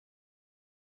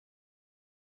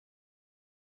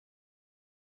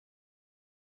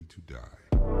to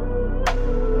die.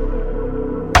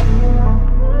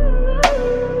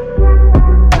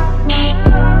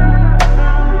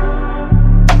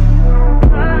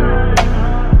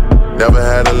 Never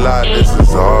had a lot, this is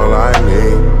all I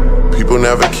need. People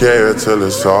never care till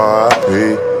it's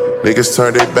R.I.P. Niggas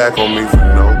turn their back on me for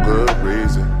no good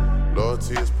reason.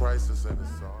 Loyalty is priceless and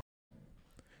it's all.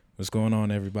 What's going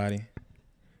on, everybody?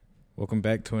 Welcome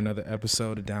back to another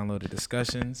episode of Downloaded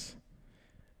Discussions.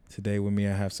 Today with me,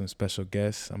 I have some special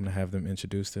guests. I'm going to have them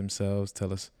introduce themselves,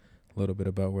 tell us a little bit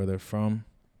about where they're from.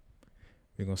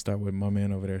 We're going to start with my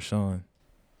man over there, Shawn.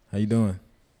 How you doing?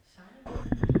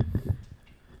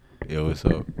 Yo, what's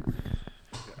up?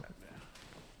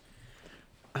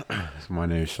 My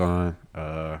name is Shawn,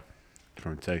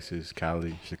 from Texas,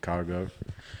 Cali, Chicago.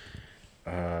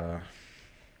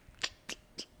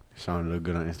 Shawn look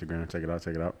good on Instagram. Check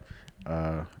it out.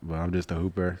 But I'm just a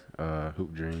hooper,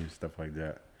 hoop dreams, stuff like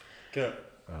that.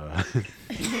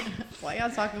 Why y'all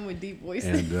talking with deep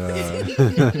voices?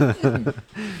 And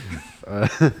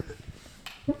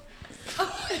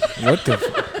What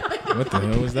the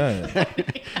hell was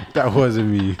that? that wasn't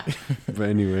me. But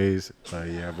anyways,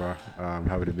 yeah, bro. I'm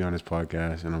happy to be on this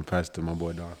podcast, and I'm passing to my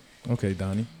boy Don. Okay,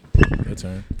 Donny, your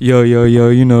turn. Yo,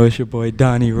 you know it's your boy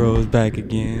Donny Rose back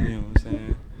again, you know what I'm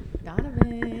saying?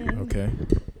 Donovan. Okay.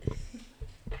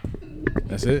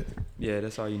 That's it? Yeah,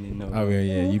 that's all you need to know. Oh,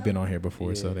 yeah, you've been on here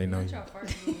before, so they know you.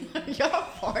 Y'all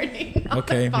farting. on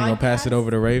Okay, the we're going to pass it podcast.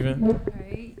 over to Raven. All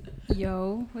right.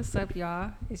 Yo, what's up,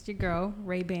 y'all? It's your girl,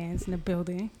 Ray-Bans in the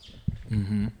building.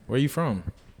 Mm-hmm. Where you from?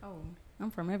 Oh,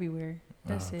 I'm from everywhere.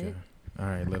 That's Oh, okay. it. All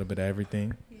right, a little bit of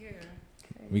everything. Yeah.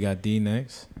 We got D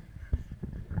next.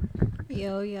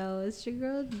 Yo, it's your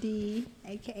girl D,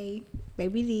 aka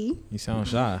Baby D. You sound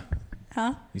shy.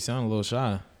 Huh? You sound a little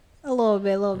shy. A little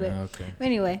bit. Okay. But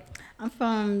anyway, I'm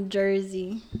from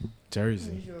Jersey.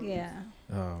 Jersey. Yeah.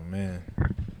 Oh, man.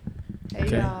 Hey,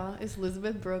 Okay. y'all. It's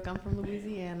Elizabeth Brooke. I'm from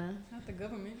Louisiana. Not the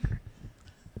government.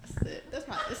 That's it. That's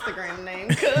my Instagram name,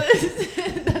 because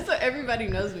that's what everybody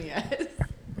knows me as.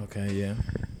 Okay, yeah.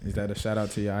 Is that a shout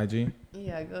out to your IG?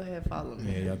 Yeah, go ahead, follow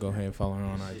me. Yeah, y'all go ahead and follow her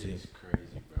on IG. It's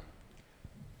crazy,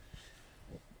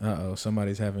 bro. Uh-oh,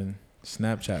 somebody's having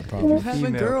Snapchat You problems. having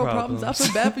Female girl problems. problems. I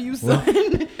feel bad for you, What?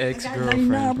 son.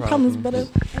 Ex-girlfriend problems.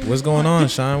 What's going on,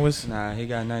 Shawn? What's Nah, he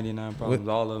got 99 problems.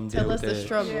 All of them Tell deal us with the that.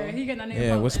 struggle. Yeah, he got 98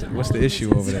 yeah? What's problems. the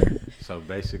issue over there? So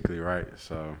basically, right,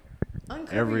 so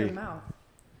Uncover your mouth.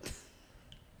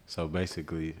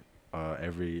 basically,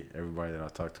 everybody that I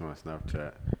talked to on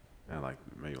Snapchat, and like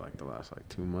maybe like the last like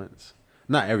 2 months,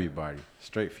 not everybody,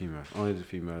 straight females, only the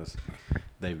females,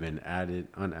 they've been added,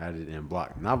 unadded, and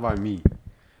blocked. Not by me,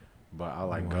 but I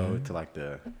like go What? to like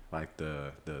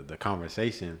the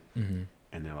conversation, Mm-hmm.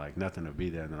 and then like nothing will be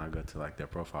there. And then I go to like their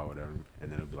profile or whatever,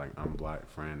 and then it'll be like unblocked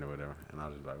friend or whatever, and I'll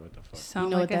just be like, what the fuck? Sound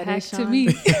You know like what a that hack is, to Shawn?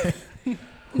 me.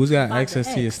 Who's got Like access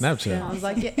the to your ex. Snapchat? Sounds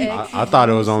like your ex. I thought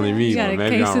it was only me, You got but a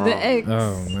maybe case I'm of the wrong. ex.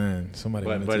 Oh, man. Somebody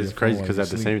went But into it's your crazy phone because while at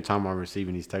the you same sleep. time I'm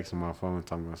receiving these texts on my phone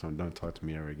talking about something, don't talk to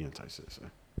me ever again type shit. So,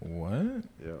 What?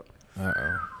 yeah.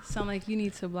 Uh-oh. Sound like you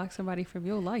need to block somebody from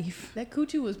your life. That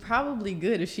coochie was probably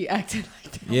good if she acted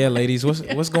like that. Yeah, ladies, what's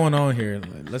going on here?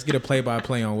 Let's get a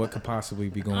play-by-play on what could possibly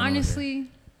be going on here. Honestly,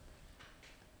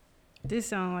 this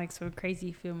sounds like some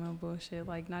crazy female bullshit.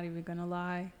 Like, not even gonna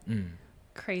lie. Mm.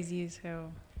 Crazy as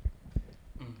hell.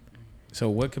 So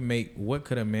what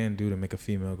could a man do to make a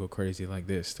female go crazy like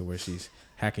this, to where she's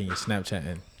hacking your Snapchat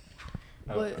and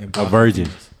But A blocking virgin.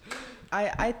 you?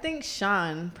 I think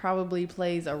Shawn probably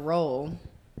plays a role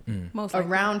Most likely.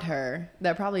 around her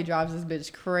that probably drives this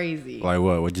bitch crazy. Like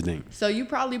what? What'd you think? So you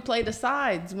probably play the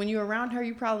sides. When you're around her,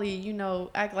 you probably,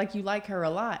 act like you like her a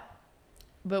lot.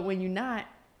 But when you're not,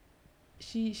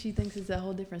 she thinks it's a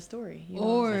whole different story. You know what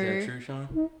I'm Or- saying? Is that true,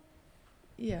 Shawn?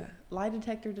 Yeah. Lie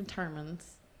detector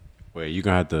determines. Wait, you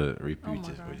gonna have to repeat Oh my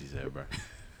just God. what you said, bro.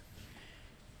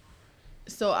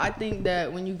 So I think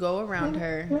that when you go around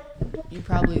her, you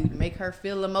probably make her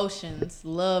feel emotions,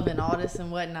 love and all this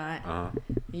and whatnot. Uh-huh.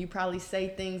 And you probably say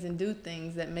things and do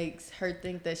things that makes her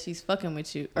think that she's fucking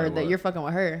with you or Like that what? you're fucking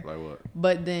with her. Like what?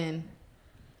 But then,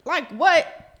 like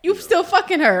what? You still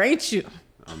fucking her, ain't you?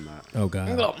 I'm not. Oh, You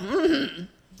God. go,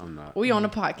 I'm not. we on a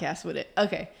podcast with it.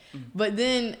 Okay. But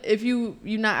then if you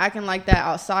not acting like that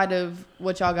outside of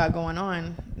what y'all got going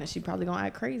on, then she probably gonna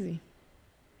act crazy.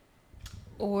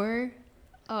 Or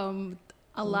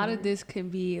a lot of this can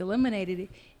be eliminated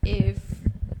if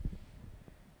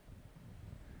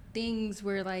things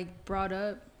were like brought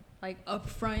up like up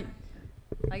front,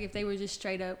 like if they were just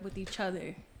straight up with each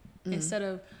other instead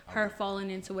of her falling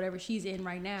into whatever she's in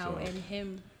right now So- and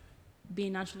him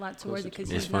being nonchalant towards it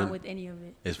because It's he's fun. not with any of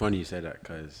it. It's funny you say that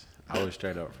because I was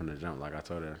straight up from the jump. Like I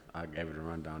told her, I gave her the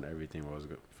rundown, everything was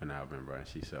good finna happen, bro. And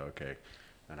she said okay,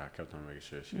 and I kept on making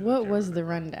sure she. What okay was with the it.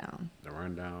 rundown? The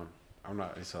rundown. I'm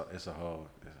not. It's a whole.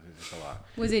 It's a lot.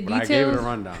 Was it But I gave her the details?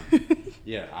 rundown.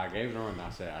 Yeah, I gave her the rundown.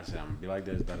 I said I'm gonna be like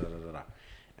this, da da da da da.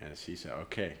 And she said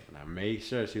okay, and I made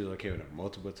sure she was okay with it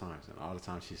multiple times, and all the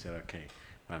time she said okay.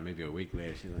 Like maybe a week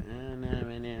later, she's like, nah.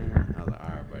 I was like, all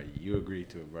right, bro, you agreed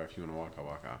to it, bro. If you wanna walk out,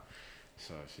 walk out.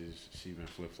 So she's been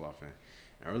flip flopping.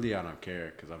 And really, I don't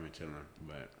care because I've been chilling,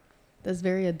 but. That's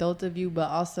very adult of you, but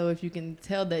also if you can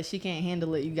tell that she can't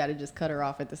handle it, you got to just cut her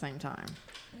off at the same time.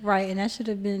 Right, and that should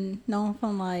have been known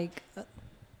from like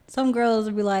some girls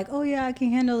would be like, "Oh yeah, I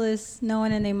can handle this,"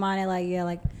 knowing in their mind, like, "Yeah,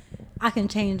 like I can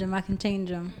change them. I can change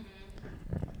them."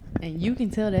 And you can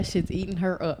tell that shit's eating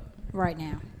her up. Right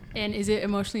now, And is it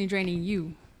emotionally draining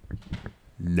you?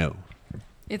 No.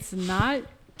 It's not.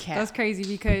 Cap. That's crazy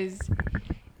because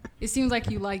it seems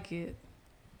like you like it,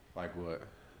 Like what?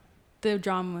 the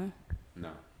drama. No.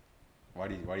 Why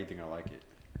do you think I like it?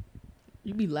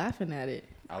 You be laughing at it.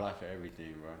 I laugh at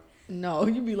everything, bro. No,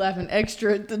 you be laughing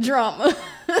extra at the drama.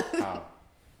 How?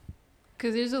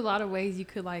 Because there's a lot of ways you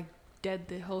could like dead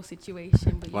the whole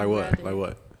situation. But Like you'd what? rather, Like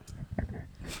what?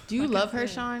 Do you Like I love her,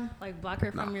 said, Shawn? Like block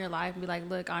her from Nah. your life and be like,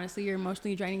 look, honestly, you're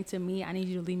emotionally draining to me. I need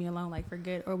you to leave me alone, like for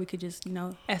good, or we could just,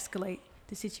 escalate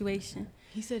the situation.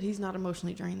 He said he's not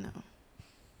emotionally drained though.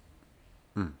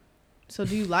 Hmm. So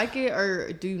do you like it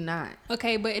or do you not?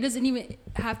 Okay, but it doesn't even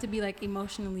have to be like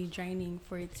emotionally draining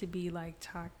for it to be like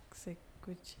toxic,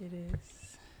 which it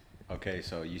is. Okay,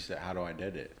 so you said, how do I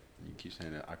dead it? You keep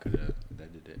saying that I could have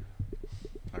deaded it.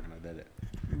 How can I dead it?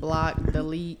 Block,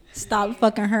 delete. stop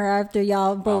fucking her after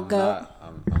y'all broke up.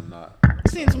 I'm not.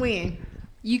 Since when?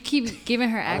 You keep giving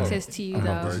her access to you,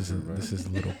 though. This is a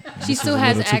little. She still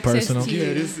has little too access personal. to you.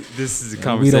 Yeah, this is a We don't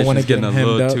conversation wanna that's getting a get hemmed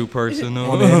little up too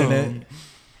personal. on the internet.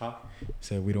 Huh?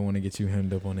 Said we don't want to get you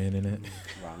hemmed up on the internet.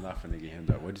 Bro, I'm not finna get him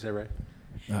up. What'd you say, Ray?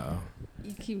 Uh-oh.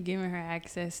 You keep giving her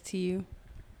access to you.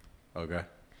 Okay.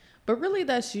 But really,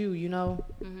 that's you. You know,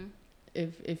 Mm-hmm.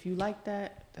 if you like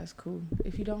that, that's cool.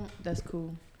 If you don't, that's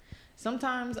cool.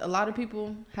 Sometimes a lot of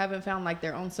people haven't found like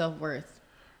their own self-worth.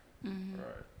 Mm-hmm.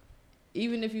 Right.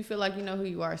 Even if you feel like you know who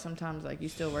you are, sometimes like you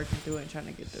still working through it and trying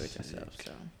to get through it yourself.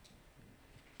 So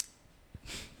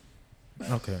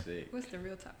Okay. Sick. What's the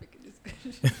real topic of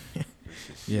discussion?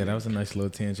 Yeah, that was a nice little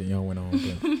tangent y'all went on.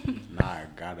 But Nah, I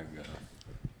gotta go.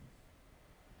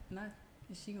 Not,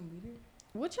 is she gonna be there?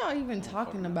 what y'all even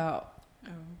talking about? Oh.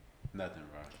 Nothing,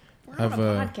 bro. We're on I've,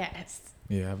 a podcast.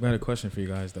 yeah, I've got a question for you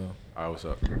guys though. All right, what's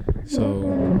up?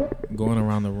 So going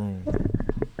around the room,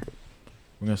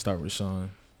 we're gonna start with Shawn.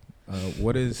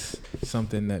 What is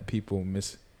something that people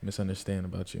misunderstand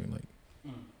about you?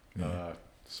 Like, yeah.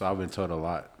 So I've been told a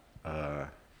lot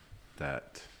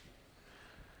that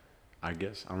I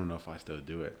guess I don't know if I still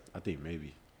do it. I think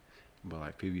maybe, but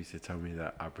like people used to tell me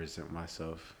that I present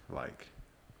myself like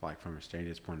from a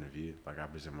stranger's point of view. Like I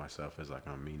present myself as like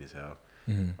I'm mean as hell,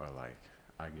 Mhm. or like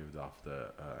I give off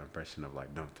the impression of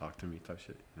like don't talk to me type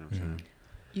shit. You know what I'm saying?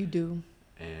 You do.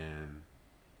 And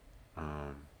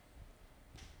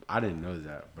I didn't know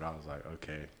that, but I was like,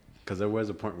 okay, because there was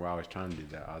a point where I was trying to do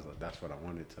that. I was like, that's what I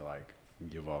wanted to like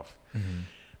give off. Mhm.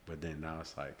 But then now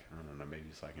it's like, I don't know, maybe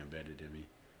it's like embedded in me.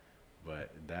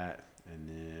 But that, and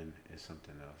then it's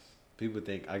something else.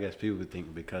 I guess people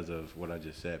think because of what I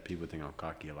just said, people think I'm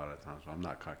cocky a lot of times. So I'm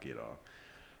not cocky at all.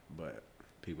 But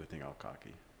people think I'm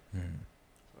cocky.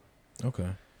 Mhm. Okay.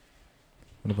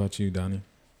 What about you, Donnie?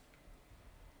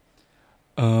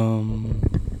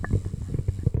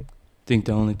 Think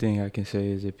the only thing I can say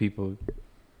is that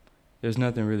there's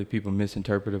nothing really people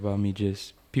misinterpret about me.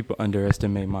 Just people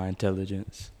underestimate my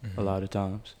intelligence a lot of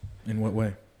times. In what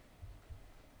way?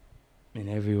 In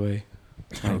every way.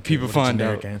 Okay, People what a find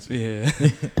generic out. answer.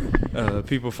 Yeah.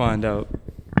 People find out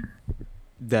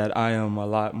that I am a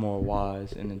lot more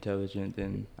wise and intelligent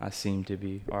than I seem to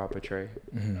be or I portray.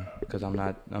 Mhm. Because I'm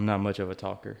not much of a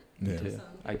talker. Yeah. Until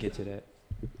I get to that.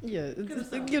 Yeah,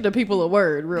 give the people a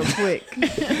word real quick.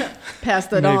 Pass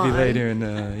that Maybe on. later in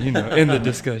in the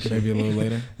discussion. Maybe a little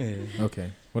later. Yeah.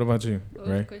 Okay. What about you, What was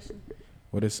the Ray? question?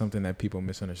 What is something that people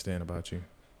misunderstand about you?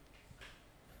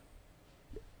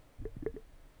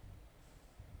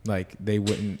 Like they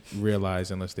wouldn't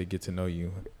realize unless they get to know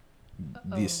you.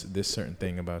 This certain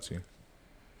thing about you.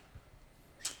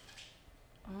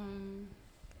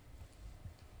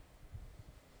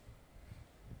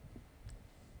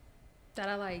 That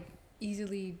I like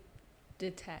easily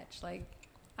detach. Like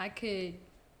I could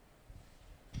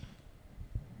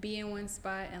be in one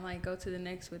spot and like go to the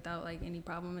next without like any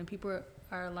problem. And people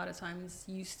are a lot of times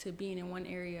used to being in one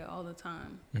area all the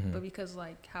time. Mm-hmm. But because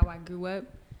like how I grew up,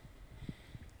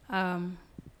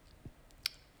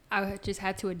 I just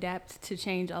had to adapt to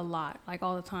change a lot, like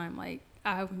all the time. Like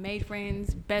I've made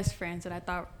friends, best friends that I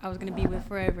thought I was gonna be with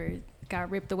forever, got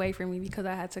ripped away from me because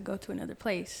I had to go to another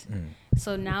place.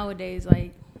 So nowadays,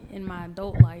 like in my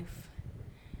adult life,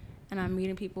 and I'm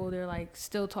meeting people, they're like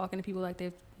still talking to people like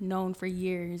they've known for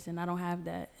years, and I don't have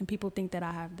that. And people think that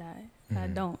I have that. I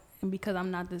don't. And because I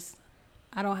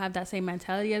don't have that same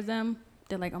mentality as them,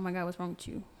 they're like, oh my God, what's wrong with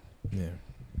you? Yeah.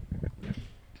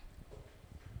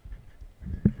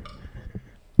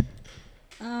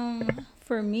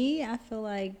 For me, I feel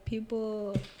like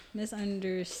people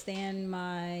misunderstand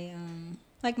my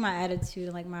like my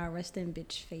attitude, like my resting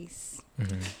bitch face.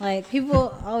 Like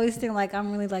people always think like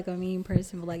I'm really like a mean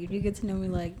person, but like if you get to know me,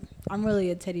 like I'm really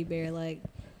a teddy bear. Like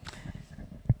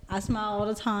I smile all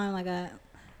the time. I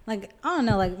don't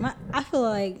know. Like I feel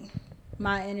like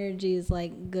my energy is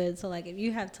like good. So like if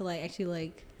you have to like actually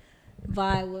like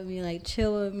vibe with me, like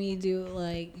chill with me, do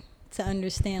like to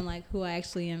understand like who I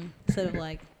actually am, instead of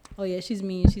like, oh yeah, she's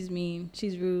mean, she's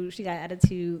rude, she got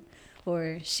attitude,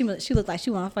 or she look like she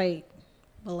want to fight.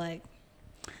 But like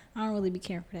I don't really be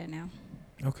caring for that now.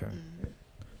 Okay.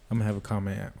 I'm gonna have a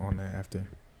comment on that after.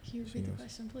 Can you repeat the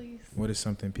question, please? What is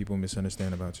something people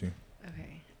misunderstand about you?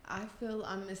 Okay. I feel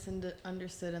I'm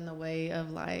misunderstood in the way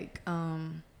of like,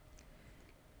 I'm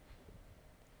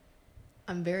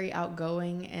very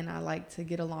outgoing and I like to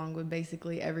get along with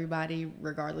basically everybody,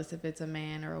 regardless if it's a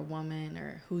man or a woman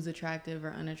or who's attractive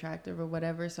or unattractive or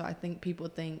whatever. So I think people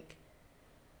think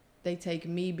they take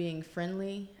me being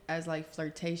friendly as like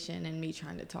flirtation and me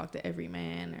trying to talk to every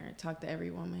man or talk to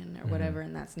every woman or whatever.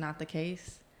 And that's not the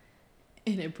case.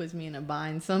 And it puts me in a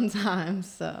bind sometimes.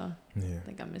 So Yeah. I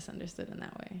think I'm misunderstood in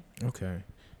that way. Okay.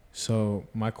 So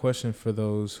my question for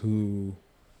those who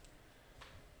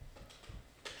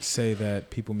say that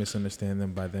people misunderstand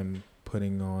them by them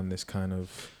putting on this kind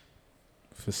of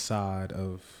facade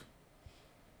of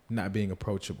not being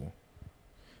approachable.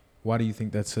 Why do you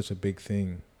think that's such a big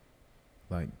thing,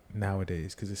 like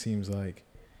nowadays? Because it seems like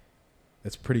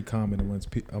that's pretty common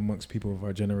amongst people of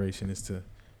our generation, is to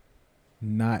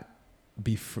not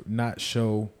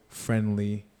show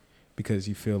friendly because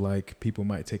you feel like people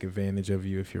might take advantage of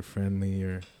you if you're friendly,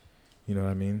 or you know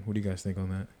what I mean? What do you guys think on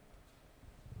that?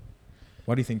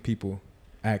 Why do you think people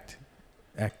act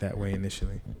that way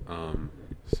initially?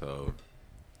 So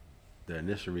the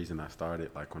initial reason I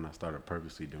started, like when I started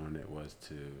purposely doing it, was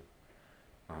to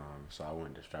so I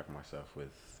wouldn't distract myself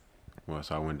with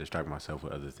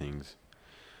other things.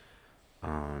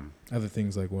 Other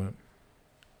things like what?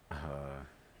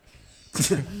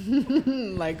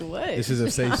 Like what? This is a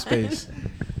safe space.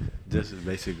 Just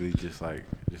basically just like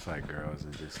girls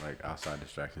and just like outside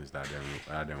distractions that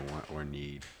I didn't want or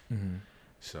need.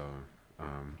 So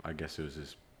I guess it was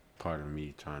just part of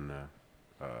me trying to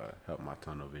help my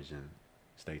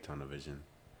stay tunnel vision.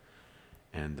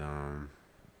 And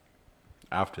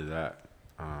after that,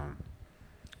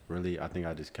 really, I think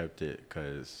I just kept it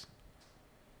because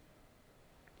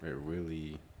it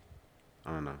really,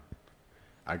 I don't know.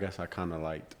 I guess I kind of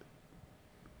liked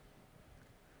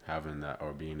having that,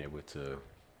 or being able to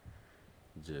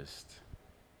just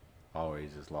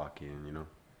always just lock in, you know?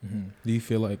 Do you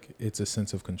feel like it's a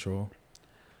sense of control?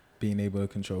 Being able to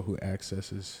control who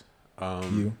accesses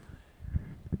you?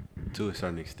 To a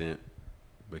certain extent,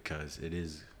 because it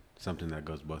is something that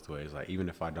goes both ways. Like, even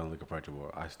if I don't look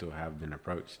approachable, I still have been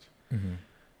approached.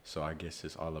 So I guess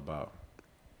it's all about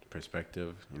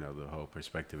perspective. You know, the whole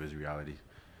perspective is reality.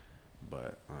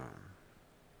 But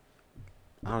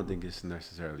I don't think it's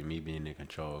necessarily me being in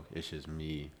control. It's just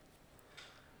me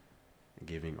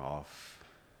giving off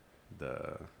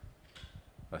a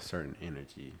certain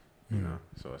energy, you know?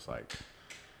 So it's like,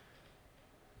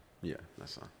 yeah,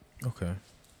 that's all. Okay.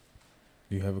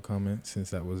 Do you have a comment,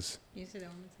 since that was... You said that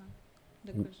one more time,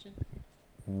 the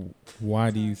question.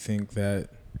 Why do you think that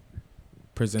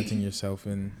presenting yourself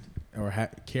in, or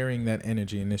carrying that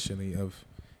energy initially of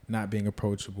not being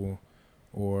approachable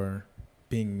or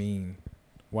being mean,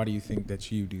 why do you think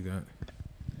that you do that?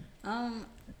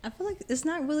 I feel like it's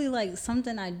not really like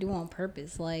something I do on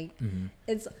purpose. Like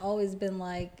it's always been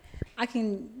like I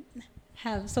can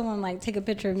have someone like take a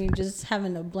picture of me just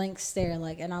having a blank stare,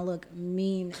 like, and I look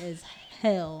mean as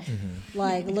hell,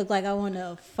 like look like I want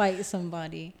to fight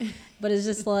somebody, but it's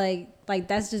just like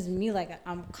that's just me. Like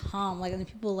I'm calm. Like, and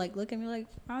people like look at me like,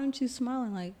 why aren't you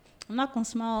smiling? Like, I'm not gonna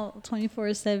smile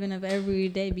 24/7 of every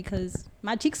day because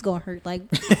my cheeks gonna hurt. Like.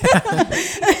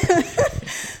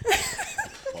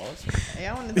 Hey,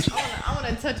 I want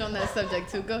to touch on that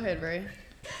subject too. Go ahead, Ray.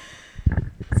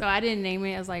 So I didn't name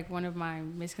it as like one of my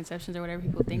misconceptions or whatever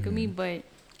people think of me, but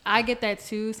I get that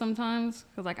too sometimes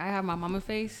because like I have my mama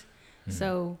face.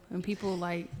 So when people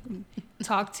like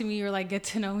talk to me or like get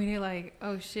to know me, they're like,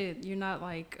 "Oh shit, you're not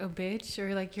like a bitch,"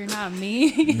 or like you're not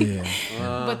me.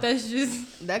 Yeah. But that's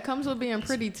just That comes with being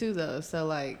pretty too, though. So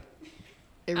like,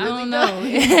 it I really don't know.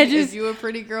 does. If you're a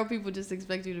pretty girl, people just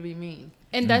expect you to be mean.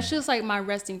 And that's just like my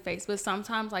resting face. But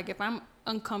sometimes like if I'm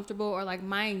uncomfortable or like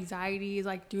my anxiety is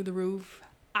like through the roof,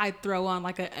 I throw on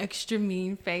like an extra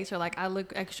mean face or like I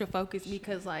look extra focused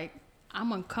because like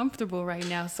I'm uncomfortable right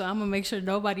now. So I'm gonna make sure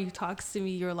nobody talks to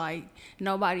me or like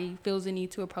nobody feels the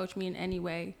need to approach me in any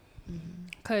way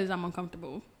because I'm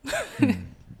uncomfortable.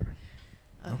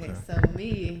 Okay, so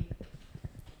me,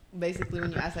 basically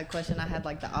when you ask that question, I had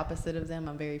like the opposite of them.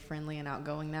 I'm very friendly and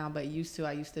outgoing now, but I used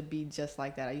to be just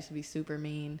like that. I used to be super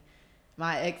mean.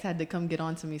 My ex had to come get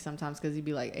on to me sometimes because he'd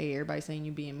be like, "Hey, everybody's saying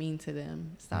you being mean to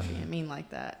them. Stop being mean like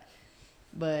that."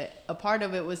 But a part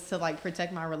of it was to like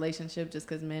protect my relationship just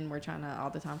because men were trying to all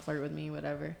the time flirt with me,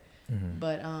 whatever.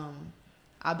 But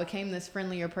I became this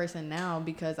friendlier person now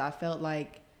because I felt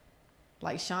like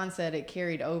Shawn said, it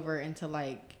carried over into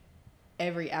like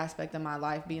every aspect of my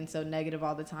life, being so negative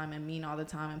all the time and mean all the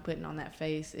time and putting on that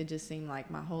face. It just seemed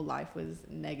like my whole life was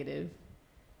negative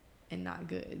and not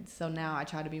good. So now I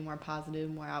try to be more positive,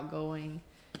 more outgoing,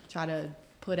 try to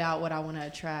put out what I want to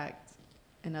attract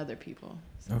in other people.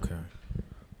 So. Okay.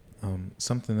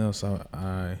 Something else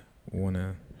I want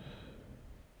to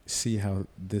see how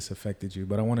this affected you,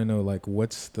 but I want to know, like,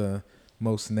 what's the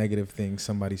most negative thing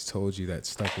somebody's told you that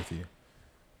stuck with you?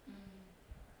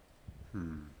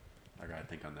 I gotta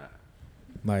think on that.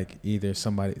 Like either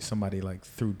somebody like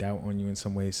threw doubt on you in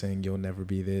some way, saying you'll never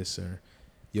be this or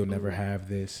you'll never have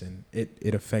this, and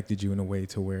it affected you in a way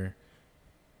to where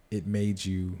it made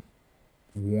you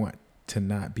want to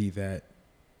not be that,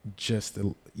 just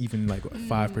even like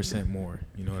 5% more.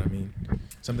 You know what I mean?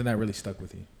 Something that really stuck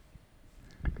with you.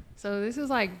 So this is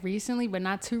like recently, but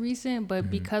not too recent. But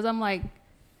because I'm like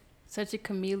such a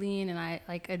chameleon and I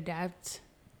like adapt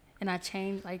and I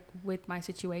change like with my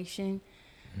situation,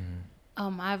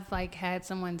 I've like had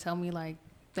someone tell me like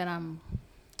that I'm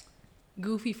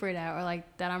goofy for that, or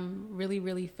like that I'm really,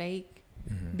 really fake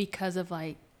because of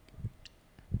like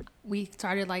we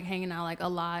started like hanging out like a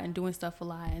lot and doing stuff a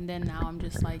lot, and then now I'm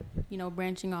just like, you know,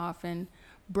 branching off and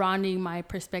broadening my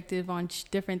perspective on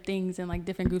different things and like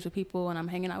different groups of people, and I'm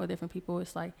hanging out with different people.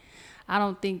 It's like I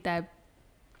don't think that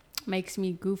makes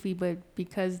me goofy, but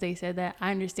because they said that,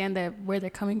 I understand that where they're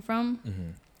coming from,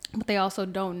 but they also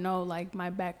don't know like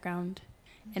my background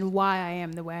and why I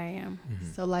am the way I am.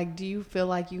 So like, do you feel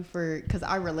like because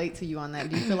I relate to you on that,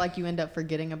 do you feel like you end up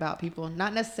forgetting about people?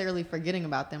 Not necessarily forgetting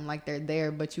about them like they're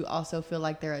there, but you also feel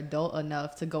like they're adult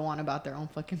enough to go on about their own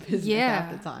fucking business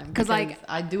half the time? Because like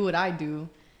I do what I do.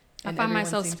 I find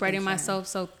myself spreading myself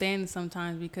so thin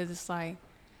sometimes because it's like,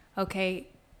 okay,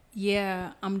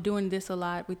 yeah, I'm doing this a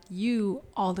lot with you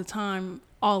all the time,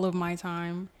 all of my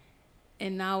time.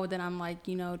 And now that I'm like,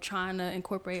 you know, trying to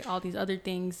incorporate all these other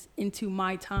things into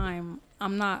my time,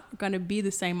 I'm not going to be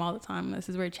the same all the time. This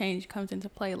is where change comes into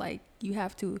play. Like, you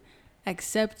have to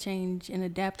accept change and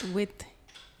adapt with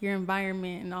your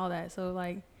environment and all that. So,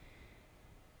 like,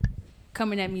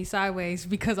 coming at me sideways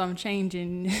because I'm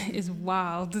changing is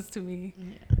wild to me.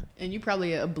 Yeah. And you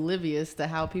probably oblivious to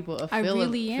how people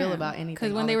feel about anything.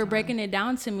 Because when they were breaking it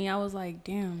down to me, I was like,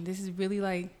 damn, this is really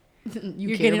like,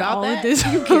 you're getting about all that? Of this.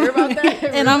 You care about that?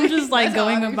 And I'm just like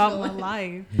going about my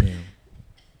life.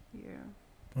 Yeah.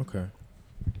 Okay.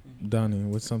 Donny,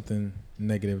 what's something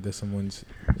negative that someone's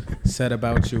said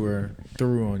about you or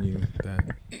threw on you that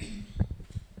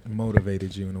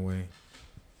motivated you in a way?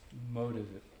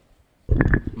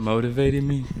 Motivated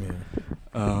me?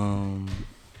 Yeah.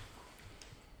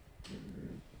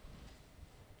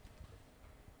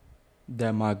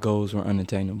 That my goals were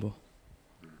unattainable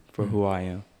for who I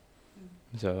am.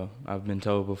 So I've been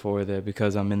told before that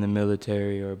because I'm in the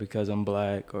military or because I'm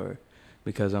black or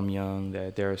because I'm young,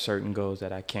 that there are certain goals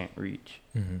that I can't reach,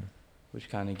 which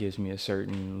kind of gives me a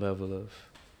certain level of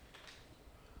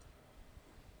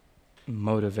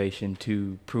motivation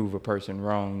to prove a person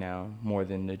wrong now more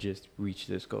than to just reach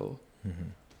this goal.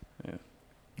 Yeah.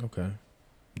 Okay.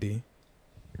 D?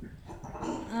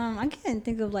 I can't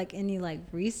think of like any like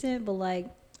recent, but like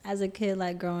as a kid,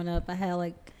 like growing up, I had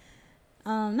like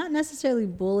not necessarily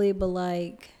bullied, but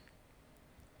like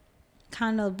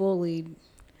kind of bullied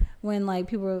when like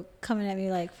people were coming at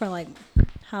me like for like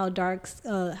how dark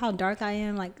I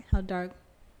am, like how dark,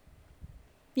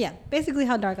 yeah, basically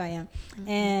how dark I am.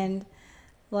 And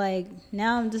like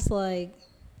now I'm just like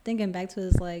thinking back to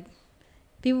this, like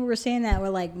people were saying that were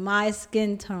like my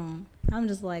skin tone. I'm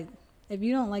just like, if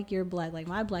you don't like your black, like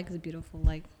my black is beautiful.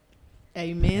 Like,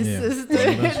 amen, Yeah. sister.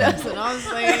 That's That's what I'm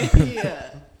saying. Yeah.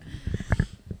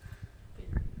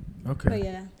 but Okay.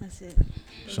 yeah, that's it.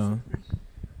 Shawn?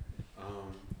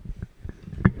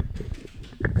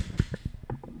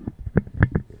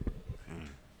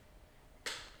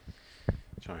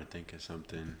 Trying to think of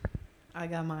something. I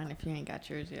got mine if you ain't got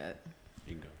yours yet.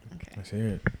 You can go. Okay. Let's hear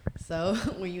it. So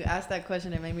when you asked that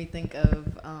question, it made me think of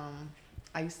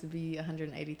I used to be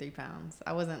 183 pounds.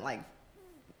 I wasn't like,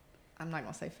 I'm not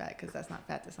going to say fat because that's not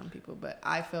fat to some people, but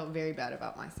I felt very bad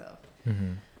about myself.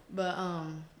 Mm-hmm. But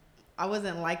I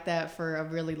wasn't like that for a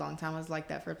really long time. I was like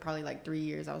that for probably like 3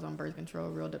 years. I was on birth control,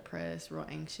 real depressed, real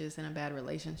anxious, in a bad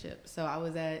relationship. So I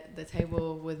was at the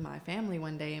table with my family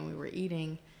one day and we were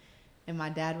eating. And my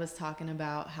dad was talking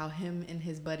about how him and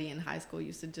his buddy in high school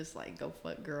used to just like go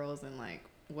fuck girls and like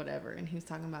whatever. And he was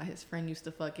talking about his friend used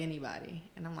to fuck anybody.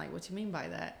 And I'm like, what you mean by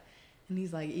that? And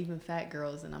he's like, even fat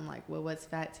girls. And I'm like, well, what's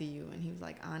fat to you? And he was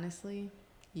like, honestly,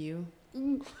 you.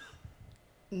 No,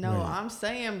 Wait. I'm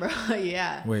saying, bro.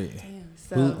 Yeah. Wait. Damn.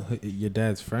 So Who, your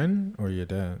dad's friend or your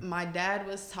dad? my dad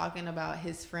was talking about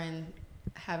his friend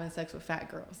having sex with fat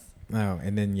girls. Oh,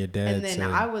 and then your dad And then said,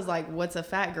 I was like, what's a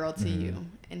fat girl to Mhm. you?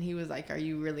 And he was like, are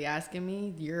you really asking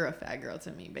me? You're a fat girl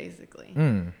to me, basically.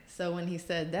 mm. So when he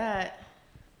said that,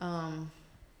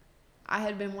 I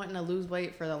had been wanting to lose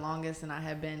weight for the longest and I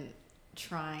had been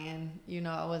trying,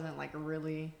 I wasn't like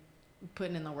really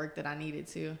putting in the work that I needed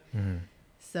to. Mm.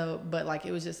 So, but like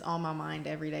it was just on my mind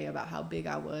every day about how big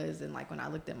I was. And like when I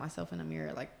looked at myself in the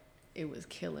mirror, like it was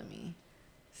killing me.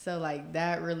 So like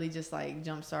that really just like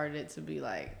jump started it to be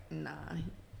like, nah.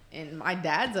 And my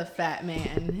dad's a fat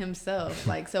man himself.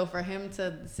 Like, so for him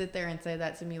to sit there and say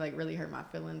that to me, like really hurt my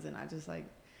feelings. And I just like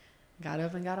got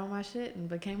up and got on my shit and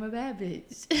became a bad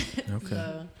bitch. Okay.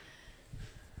 So,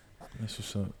 That's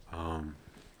what's up.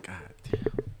 God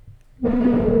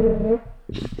damn.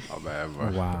 My bad,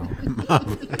 bro. Wow.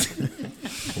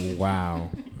 Wow.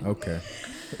 Okay.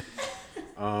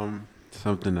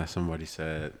 Something that somebody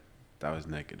said that was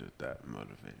negative that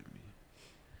motivated me.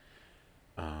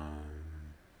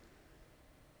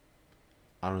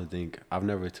 I don't think I've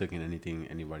never taken anything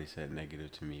anybody said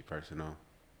negative to me personal,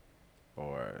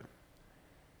 or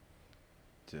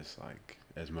just like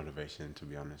as motivation, to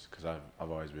be honest. Because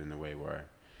I've always been the way where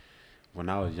when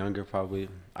I was younger, probably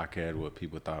I cared what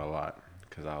people thought a lot.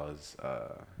 Because I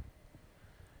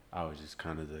was just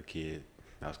kind of the kid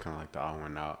that was kind of like the odd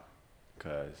one out.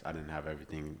 Because I didn't have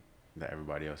everything that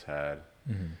everybody else had,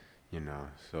 Mm-hmm.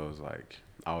 So it was like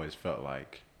I always felt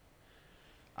like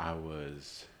I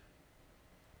was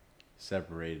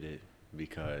separated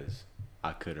because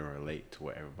I couldn't relate to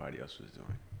what everybody else was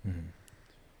doing. Mm-hmm.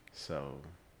 So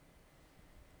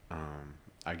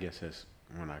I guess that's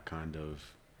when I kind of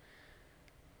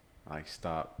like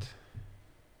stopped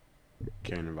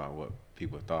caring about what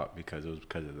people thought, because it was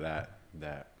because of that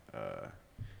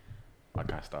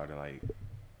like I started like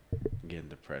getting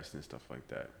depressed and stuff like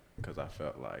that, because I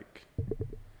felt like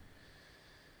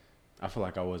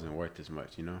I wasn't worth as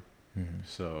much, Mm-hmm.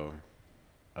 So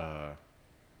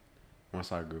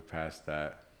once I grew past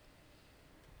that,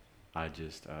 I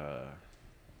just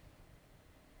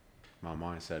my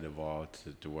mindset evolved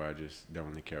to where I just don't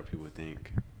really care what people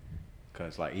think,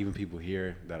 because like even people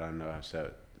here that I know have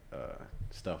said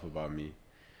stuff about me,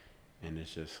 and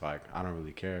it's just like I don't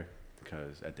really care,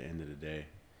 because at the end of the day,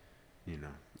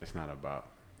 it's not about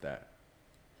that.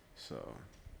 So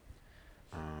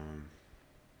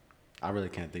I really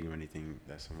can't think of anything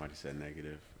that somebody said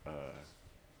negative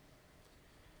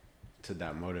to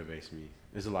that motivates me.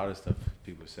 There's a lot of stuff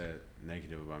people said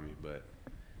negative about me, but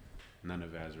none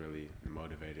of it has really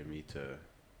motivated me to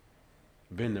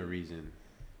been the reason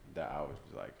that I was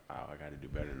like, oh, I got to do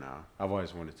better now. I've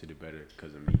always wanted to do better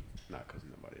because of me, not because of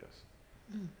nobody else.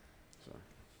 So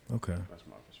Okay. that's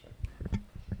my perspective.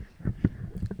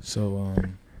 So,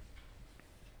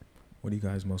 what are you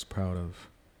guys most proud of?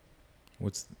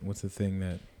 What's the thing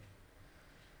that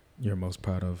you're most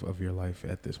proud of your life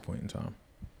at this point in time?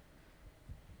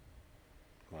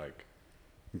 Like,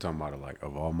 you talking about it, like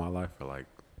of all my life, or like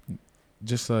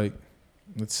Just like,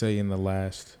 let's say in the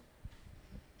last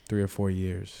 3 or 4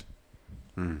 years,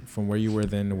 from where you were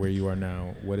then to where you are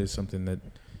now, what is something that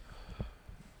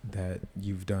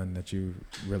you've done that you're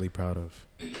really proud of?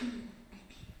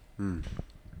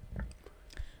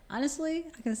 Honestly,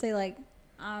 I can say like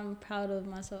I'm proud of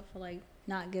myself for like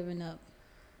not giving up.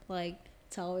 Like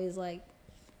to always like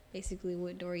basically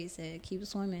what Dory said, keep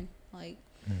swimming. Like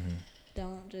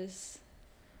don't just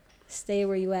stay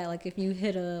where you at. Like if you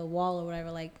hit a wall or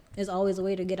whatever, like there's always a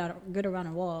way to get around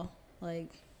a wall. Like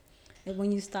and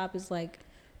when you stop, it's like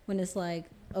when it's like,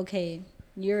 okay,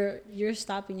 you're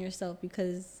stopping yourself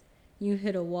because you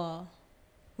hit a wall,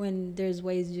 when there's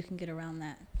ways you can get around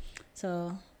that.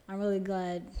 So I'm really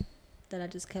glad that I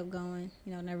just kept going,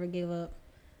 never gave up,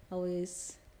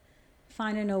 always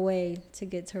finding a way to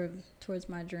get towards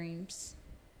my dreams.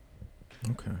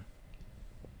 Okay.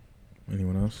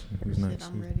 Anyone else? Who's Shit, next?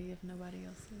 I'm ready if nobody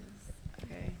else is.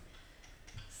 Okay.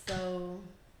 So,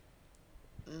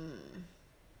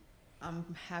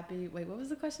 I'm happy. Wait, what was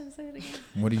the question? Say it again.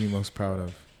 What are you most proud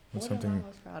of? What's What am I something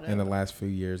most proud of? in the last few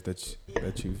years that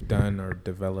you've done or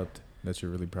developed that you're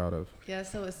really proud of? Yeah,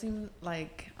 so it seemed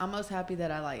like I'm most happy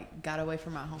that I got away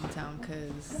from my hometown,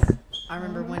 because I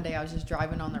remember one day I was just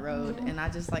driving on the road and I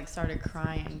just started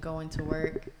crying going to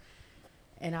work,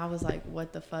 and I was like,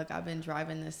 what the fuck? I've been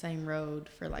driving the same road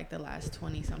for the last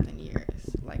 20 something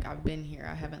years. I've been here,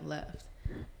 I haven't left,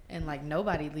 and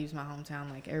nobody leaves my hometown.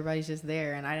 Everybody's just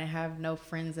there, and I didn't have no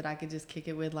friends that I could just kick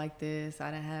it with like this.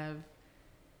 I didn't have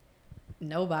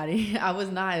nobody. I was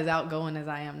not as outgoing as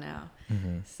I am now.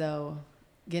 Mm-hmm. So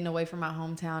getting away from my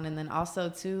hometown, and then also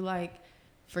too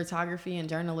photography and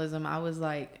journalism, I was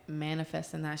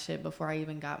manifesting that shit before I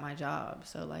even got my job.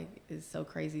 So it's so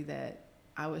crazy that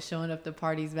I was showing up to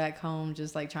parties back home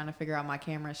just trying to figure out my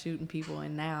camera, shooting people,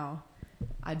 and now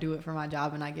I do it for my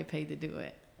job and I get paid to do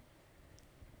it.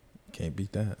 Can't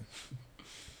beat that.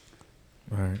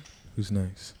 All right, who's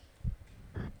next?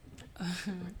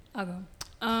 I'll go.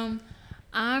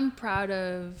 I'm proud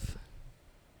of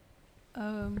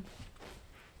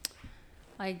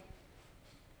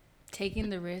taking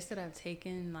the risk that I've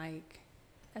taken,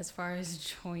 as far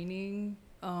as joining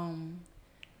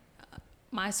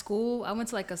my school. I went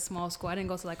to a small school. I didn't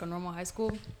go to a normal high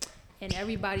school, and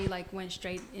everybody went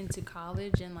straight into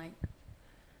college, and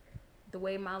the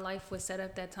way my life was set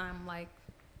up that time,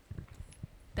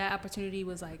 that opportunity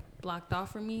was blocked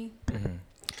off for me. Mm-hmm.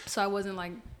 So I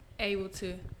wasn't able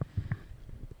to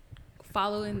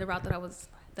follow in the route that I was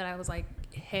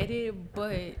headed,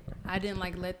 but I didn't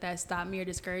let that stop me or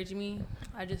discourage me.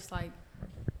 I just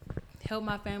helped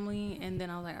my family, and then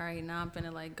I was all right, now I'm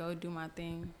gonna go do my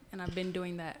thing, and I've been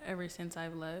doing that ever since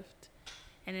I've left,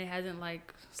 and it hasn't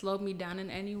slowed me down in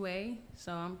any way.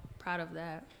 So I'm proud of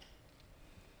that.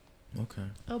 Okay.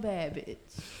 Oh, bad bitch.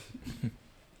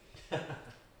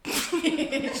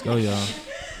 Let's go, y'all.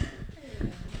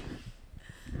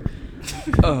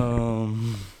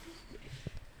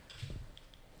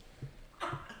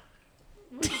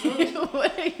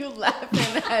 What are you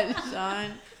laughing at,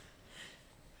 Shawn?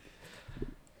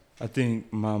 I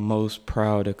think my most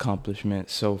proud accomplishment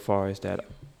so far is that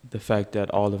the fact that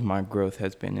all of my growth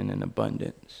has been in an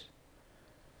abundance.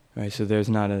 Right? So there's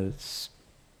not a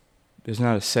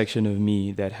section of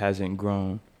me that hasn't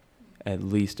grown at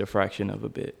least a fraction of a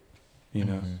bit, know?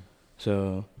 Mm-hmm.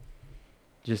 So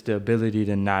just the ability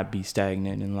to not be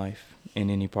stagnant in life, in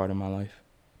any part of my life.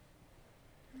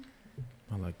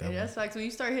 I like that. Hey, that's facts. When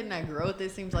you start hitting that growth,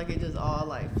 it seems like it just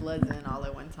all floods in all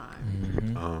at one time.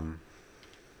 Mm-hmm.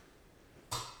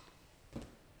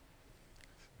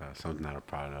 Something that I'm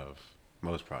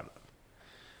most proud of.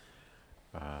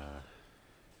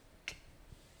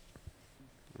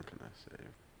 What can I say?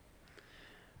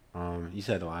 You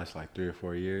said the last 3 or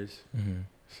 4 years. Mm-hmm.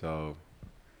 So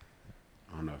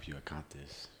I don't know if you would count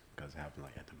this because it happened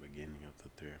at the beginning of the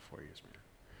 3 or 4 years, man.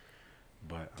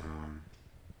 But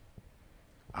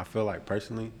I feel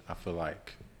personally,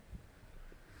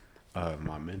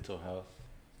 my mental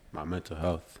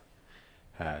health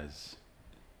has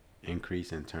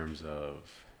increased in terms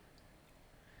of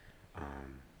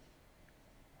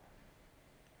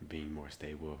being more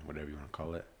stable, whatever you want to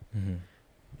call it. Mm-hmm.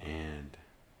 And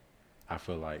I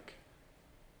feel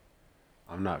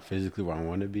I'm not physically where I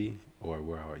want to be or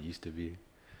where I used to be,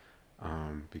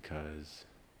 because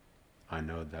I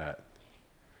know that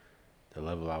the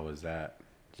level I was at,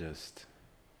 just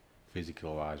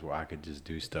physical-wise, where I could just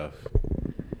do stuff,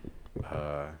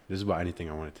 just about anything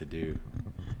I wanted to do.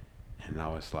 And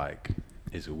now it's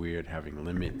it's weird having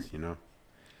limits, Yeah.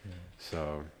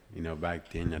 So, back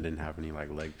then I didn't have any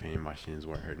leg pain. My shins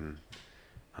weren't hurting.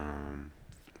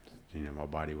 My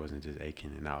body wasn't just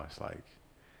aching. And now it's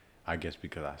I guess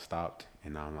because I stopped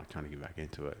and now I'm trying to get back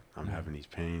into it. I'm having these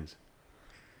pains.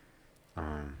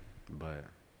 But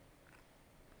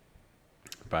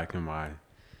back in my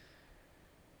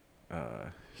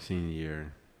senior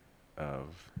year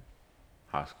of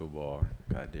high school ball,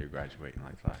 I did graduate in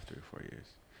the last 3 or 4 years.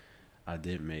 I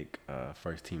did make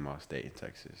first team all state in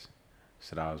Texas.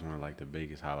 So that was one of the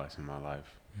biggest highlights in my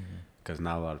life, because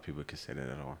not a lot of people could say that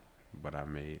at all. but I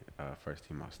made first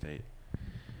team all state.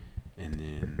 And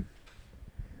then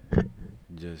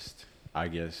just, I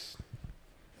guess,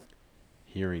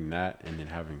 hearing that and then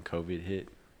having COVID hit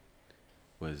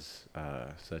was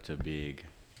such a big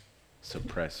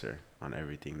suppressor on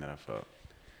everything that I felt,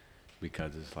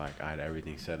 because it's like I had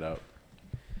everything set up,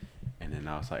 and then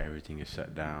now it's like everything is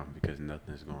shut down because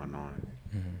nothing's going on.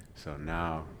 So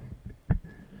now,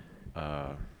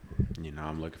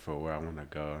 I'm looking for where I want to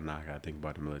go. Now I got to think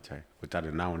about the military, which I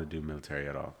did not want to do military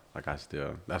at all. Like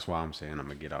that's why I'm saying I'm going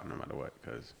to get out no matter what,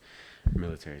 because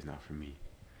military is not for me.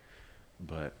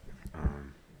 But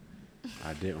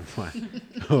I didn't want.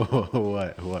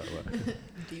 What?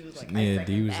 D was like,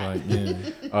 D was like, yeah.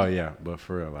 Oh yeah, but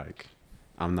for real, like,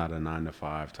 I'm not a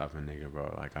 9-to-5 type of nigga,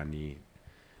 bro. Like, I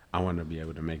want to be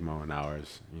able to make my own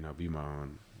hours, be my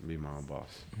own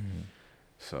boss.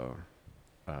 So,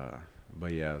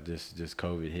 but yeah, just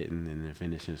COVID hitting and then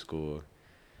finishing school,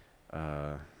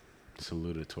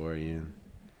 salutatorian,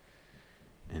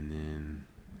 and then.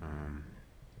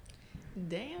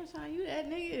 Damn, Shawn, you that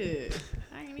nigga.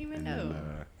 I didn't even know.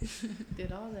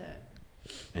 Did all that.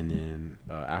 And then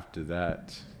after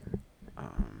that,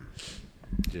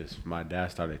 just my dad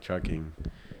started trucking,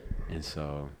 and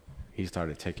so he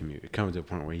started taking me. It comes to a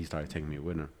point where he started taking me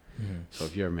with him. So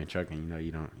if you ever been trucking,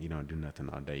 you don't do nothing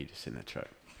all day. You just sit in the truck.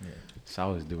 Yeah. So I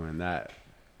was doing that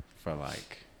for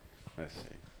like, let's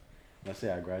say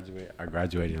I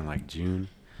graduated in like June.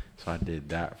 So I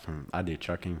did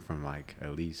trucking from like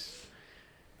at least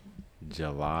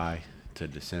July to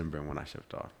December when I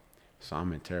shipped off. So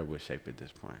I'm in terrible shape at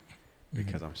this point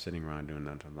because I'm sitting around doing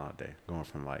nothing all day, going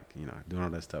from like, doing all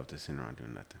that stuff to sitting around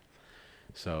doing nothing.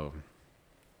 So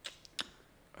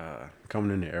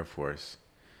coming in the Air Force,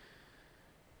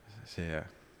 so yeah,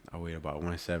 I weighed about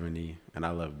 170, and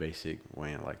I left basic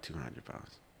weighing like 200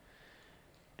 pounds.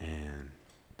 And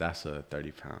that's a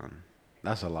 30-pound.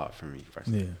 That's a lot for me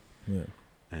personally. Yeah.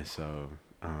 And so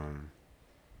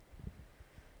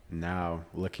now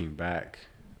looking back,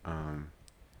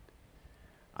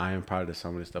 I am proud of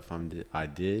some of the stuff I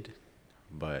did,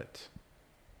 but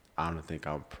I don't think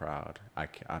I'm proud. I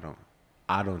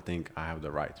don't think I have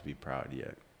the right to be proud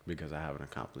yet, because I haven't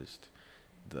accomplished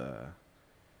the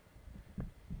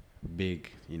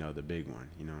big one. You know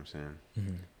what I'm saying?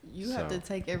 You have to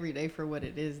take every day for what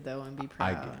it is, though, and be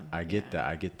proud. I get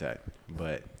that,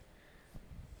 but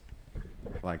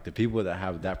like the people that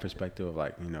have that perspective of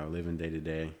like, living day to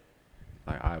day,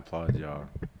 like, I applaud y'all,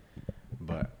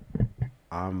 but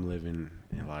I'm living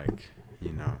in like,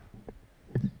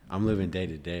 I'm living day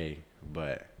to day,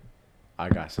 but I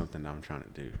got something that I'm trying to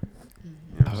do. You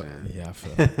know what I'm saying? Yeah, I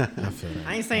feel that.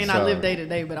 I ain't saying I live day to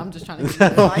day, but I'm just trying to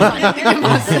get advice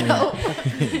myself.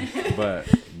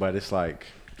 But it's like,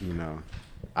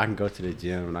 I can go to the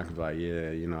gym and I can be like, yeah,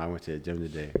 I went to the gym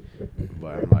today,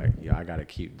 but I'm like, I gotta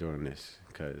keep doing this,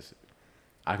 because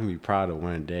I can be proud of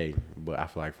one day, but I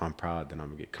feel like if I'm proud, then I'm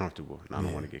gonna get comfortable, and I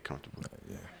don't want to get comfortable.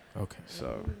 Yeah. Okay.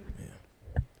 So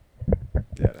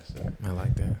yeah, that's it. I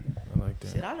like that.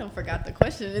 Shit, I done forgot the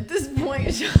question at this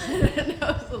point, Shawn. That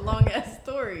was a long ass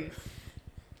story.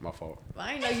 My fault.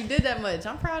 I didn't know you did that much.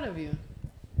 I'm proud of you.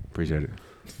 Appreciate it.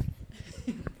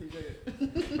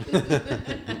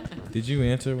 Did you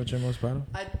answer what you're most proud of?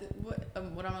 What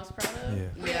I'm most proud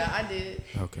of? Yeah, I did.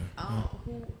 Okay.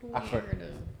 Who you heard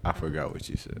of? I forgot what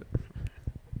you said.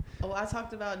 Oh, I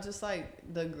talked about just like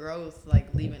the growth,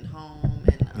 like leaving home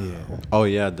and Oh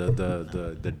yeah,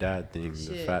 the dad thing, shit,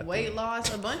 the fat weight thing.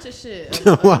 loss, a bunch of shit.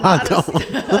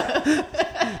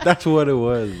 That's what it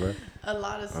was, bro. A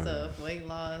lot of stuff, weight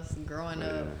loss, growing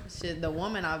up, shit. The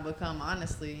woman I've become,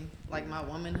 honestly, like my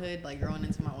womanhood, like growing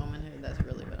into my womanhood. That's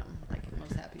really what I'm like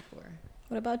most happy for.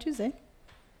 What about you, Zay?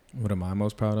 What am I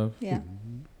most proud of? Yeah.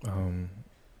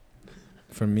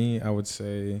 For me, I would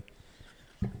say,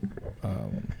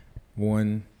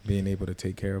 one, being able to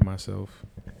take care of myself,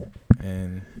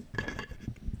 and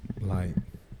like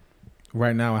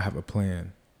right now I have a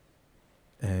plan,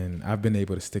 and I've been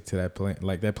able to stick to that plan.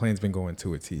 Like that plan's been going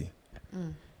to a T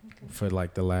for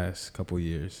like the last couple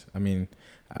years. I mean,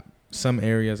 some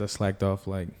areas I slacked off.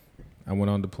 Like I went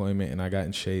on deployment and I got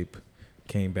in shape,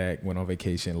 came back, went on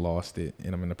vacation, lost it,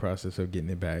 and I'm in the process of getting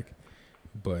it back.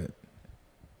 But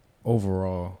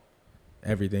overall,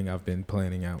 everything I've been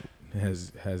planning out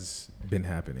has been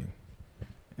happening,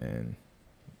 and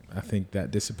I think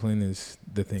that discipline is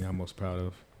the thing I'm most proud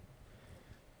of,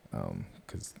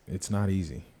 because it's not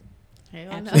easy.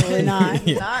 Hell Absolutely no. not.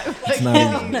 It's not easy.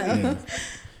 Yeah.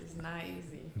 It's not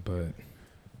easy. But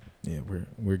yeah,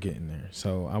 we're getting there.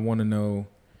 So I want to know.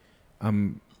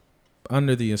 I'm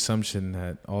under the assumption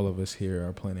that all of us here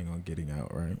are planning on getting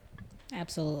out, right?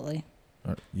 Absolutely.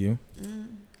 You?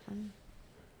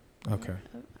 I Okay.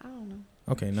 I don't know.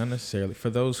 Okay, not necessarily. For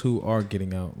those who are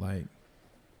getting out, like,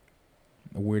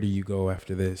 where do you go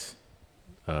after this?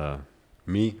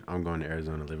 Me, I'm going to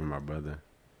Arizona to live with my brother.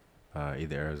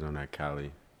 Either Arizona or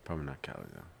Cali. Probably not Cali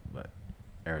though, but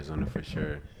Arizona for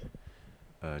sure.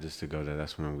 Just to go there.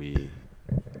 That's when we,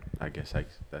 I guess,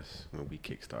 that's when we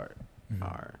kickstart Mhm.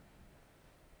 our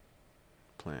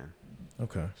plan.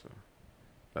 Okay. So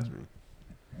that's me.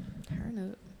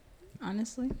 Turn up.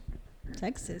 Honestly,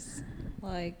 Texas.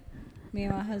 Like, me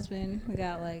and my husband, we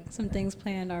got like some things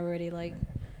planned already. Like,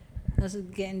 us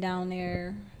getting down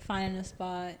there, finding a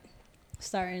spot,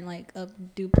 starting like up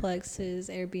duplexes,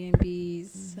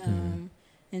 Airbnbs,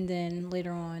 and then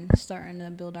later on starting to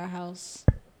build our house.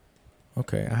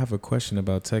 Okay, I have a question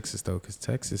about Texas though, because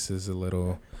Texas is a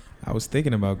little. I was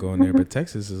thinking about going there, but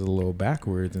Texas is a little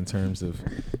backwards in terms of,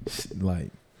 like,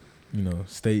 you know,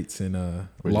 states and What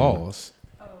do you laws.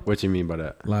 What you mean by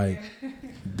that? Like,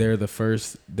 they're the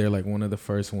first. They're like one of the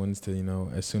first ones to, you know,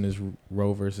 as soon as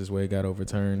Roe versus Wade got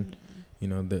overturned, you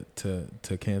know, that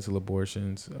to cancel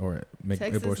abortions or make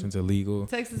Texas- abortions illegal.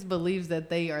 Texas believes that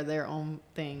they are their own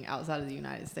thing outside of the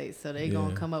United States, so they gonna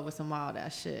Yeah. come up with some wild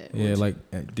ass shit. Yeah, which-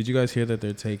 like, did you guys hear that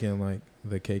they're taking like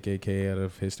the KKK out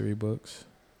of history books?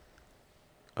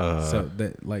 So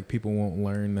that like people won't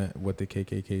learn that what the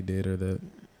KKK did or that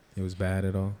it was bad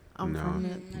at all. I'm No. from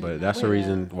it. But that's the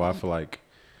reason why I feel like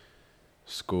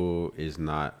school is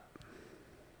not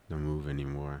the move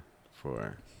anymore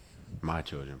for my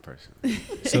children personally.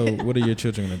 So what are your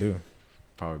children gonna do?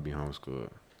 Probably be homeschooled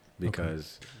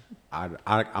because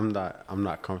I'm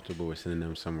not comfortable with sending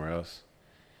them somewhere else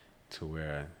to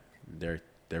where they're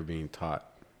being taught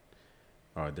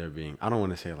or they're being, I don't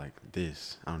want to say it like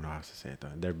this, I don't know how to say it though,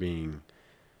 they're being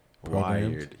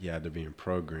Programmed? wired, they're being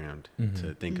programmed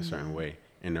to think a certain way,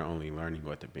 and they're only learning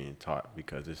what they're being taught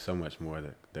because there's so much more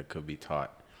that could be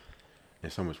taught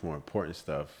and so much more important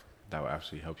stuff that will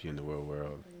actually help you in the real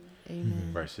world. Amen.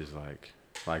 Versus like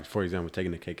for example,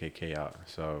 taking the KKK out.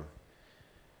 So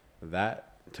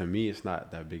that, to me, it's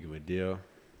not that big of a deal,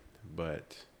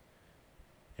 but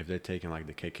if they're taking like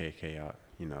the KKK out,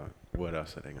 you know, what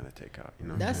else are they gonna take out? You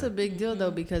know, That's a big deal though,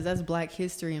 because that's Black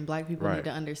history, and Black people Right. need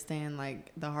to understand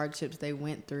like the hardships they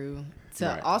went through to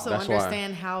Right. also That's why-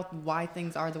 understand why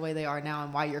things are the way they are now,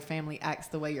 and why your family acts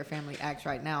the way your family acts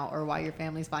right now, or why your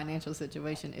family's financial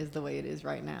situation is the way it is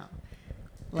right now.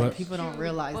 Like, But- people don't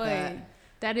realize But that.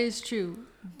 that is true.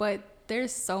 But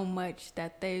there's so much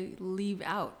that they leave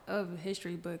out of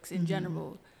history books in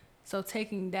general. So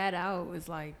taking that out is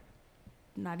like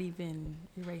not even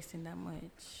erasing that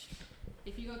much.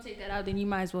 If you're gonna take that out, then you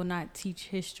might as well not teach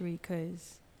history,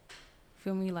 because,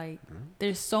 feel me, like,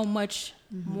 there's so much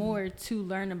more to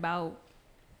learn about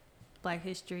Black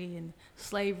history and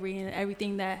slavery and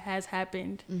everything that has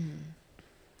happened.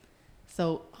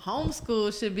 So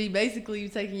homeschool should be basically you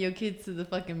taking your kids to the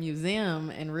fucking museum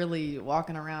and really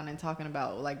walking around and talking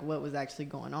about like what was actually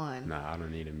going on. Nah, I don't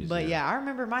need a museum. But yeah, I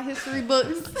remember my history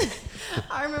books.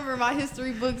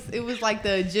 It was like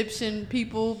the Egyptian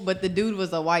people, but the dude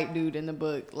was a white dude in the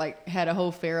book. Like, had a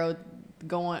whole pharaoh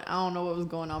going. I don't know what was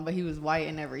going on, but he was white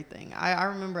and everything. I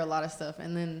remember a lot of stuff.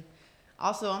 And then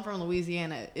also, I'm from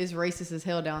Louisiana. It's racist as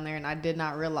hell down there, and I did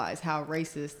not realize how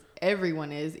racist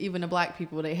everyone is. Even the Black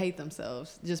people, they hate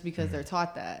themselves just because they're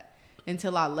taught that.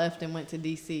 Until I left and went to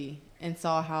DC and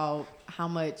saw how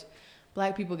much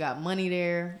Black people got money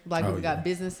there. Black people got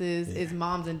businesses. Yeah. It's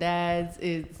moms and dads.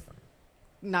 It's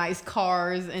nice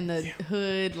cars in the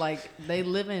hood. Like, they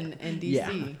live in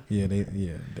DC.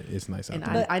 Yeah, it's nice out And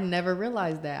there. I never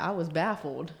realized that. I was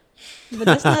baffled. But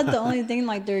that's not the only thing.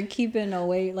 Like, they're keeping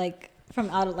away like from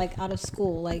out of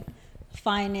school. Like,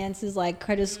 finances, like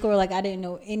credit score. Like, I didn't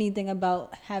know anything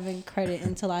about having credit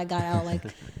until I got out. Like,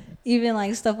 even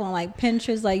like stuff on like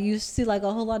Pinterest. Like, you see like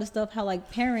a whole lot of stuff. How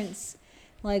like parents,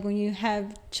 like when you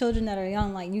have children that are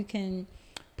young, like you can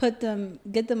get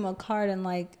them a card and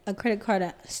like a credit card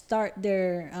to start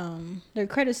their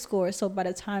credit score. So by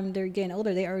the time they're getting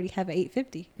older, they already have an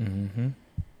 850.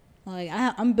 Like,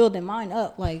 I'm building mine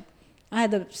up. Like, I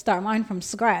had to start mine from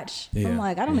scratch. Yeah. I'm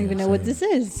like, I don't even know what this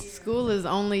is. School is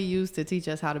only used to teach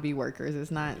us how to be workers.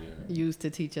 It's not used to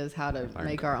teach us how to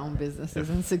make our own businesses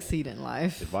and succeed in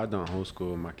life. If I don't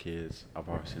homeschool my kids, I'll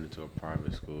probably send it to a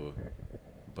private school.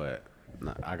 But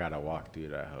I gotta walk through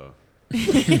that hoe.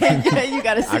 Yeah, you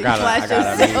gotta see flash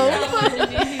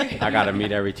yourself. I gotta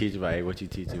meet every teacher. Like, hey, what you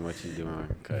teaching? What you doing?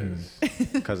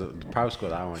 Because the private school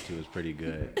that I went to was pretty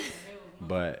good,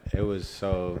 but it was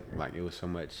so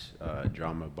much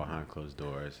drama behind closed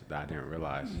doors that I didn't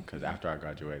realize. Because after I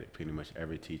graduated, pretty much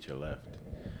every teacher left.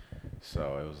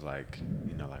 So it was like,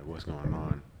 you know, like what's going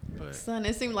on? But Son,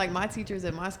 it seemed like my teachers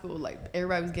at my school, like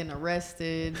everybody was getting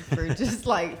arrested for just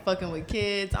like fucking with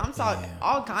kids. I'm sorry,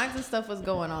 all kinds of stuff was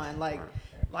going on. Like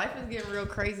life is getting real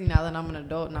crazy now that I'm an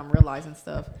adult and I'm realizing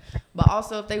stuff. But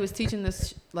also, if they was teaching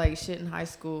this like shit in high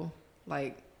school,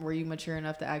 like were you mature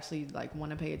enough to actually like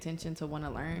want to pay attention to want to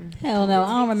learn? Hell no,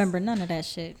 I don't remember none of that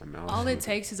shit. I mean, All it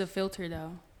takes is a filter,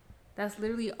 though. That's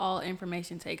literally all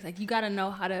information takes. Like, you got to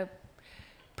know how to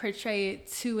portray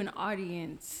it to an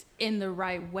audience in the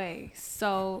right way.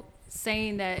 So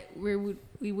saying that we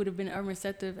would have been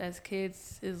unreceptive as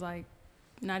kids is like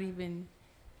not even,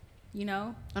 you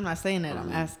know. I'm not saying that.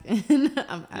 I'm asking.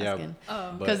 I'm asking.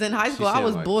 Because in high school I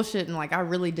was like, bullshitting. Like I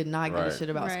really did not give a shit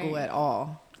about school at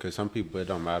all. Because some people, it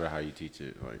don't matter how you teach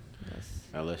it. Like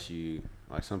unless you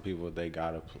like some people, they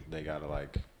gotta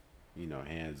like, you know,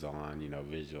 hands on, you know,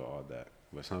 visual, all that.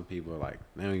 But some people like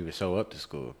they don't even show up to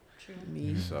school. True.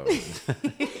 Me. So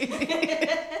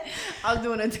I was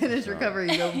doing attendance recovery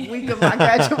the week of my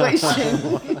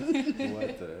graduation.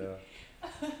 What the hell?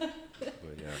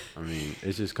 But yeah, I mean,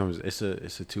 it just comes. It's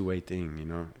a two-way thing, you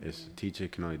know. It's teacher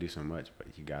can only do so much, but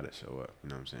you gotta show up. You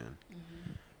know what I'm saying?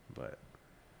 Mm-hmm. But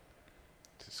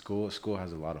school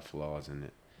has a lot of flaws in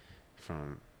it.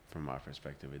 From my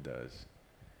perspective, it does.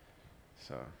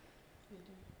 So.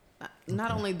 Not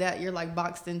only that, you're like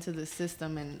boxed into the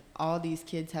system, and all these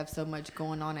kids have so much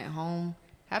going on at home.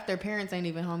 Half their parents ain't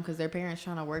even home because their parents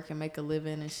trying to work and make a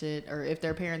living and shit. Or if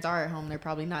their parents are at home, they're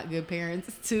probably not good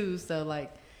parents too. So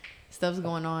like, stuff's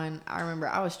going on. I remember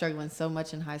I was struggling so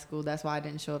much in high school. That's why I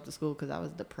didn't show up to school, because I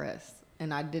was depressed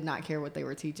and I did not care what they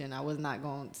were teaching. I was not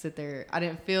going to sit there. I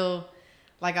didn't feel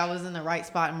like I was in the right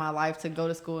spot in my life to go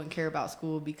to school and care about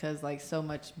school, because like so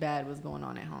much bad was going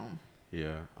on at home.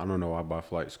 Yeah, I don't know why by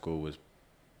flight school was.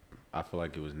 I feel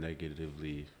like it was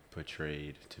negatively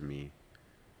portrayed to me,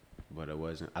 but it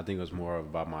wasn't. I think it was more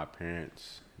about my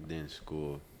parents than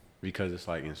school, because it's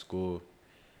like in school,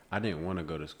 I didn't want to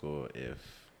go to school if,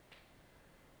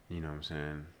 you know what I'm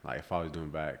saying, like if I was doing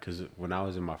bad. Because when I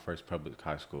was in my first public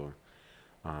high school,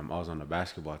 I was on the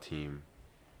basketball team,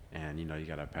 and you know you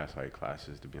gotta pass all your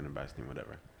classes to be on the basketball team,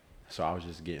 whatever. So I was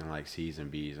just getting like C's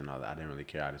and B's and all that. I didn't really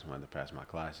care. I just wanted to pass my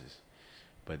classes.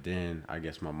 But then I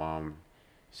guess my mom,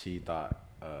 she thought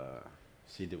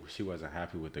she wasn't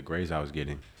happy with the grades I was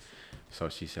getting, so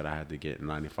she said I had to get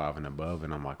 95 and above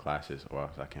in all my classes, or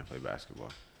else I can't play basketball.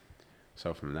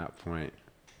 So from that point,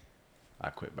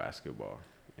 I quit basketball,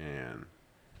 and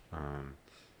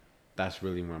that's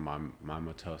really when my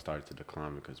mental started to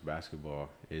decline, because basketball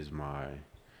is my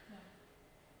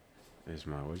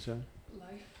what's that?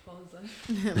 Life, ball is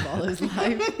life. Ball is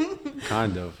life.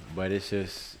 Kind of, but it's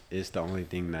the only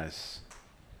thing that's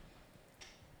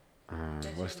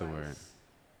what's the word?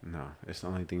 No, it's the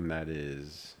only thing that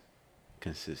is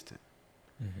consistent.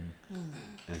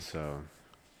 Mm-hmm. And so,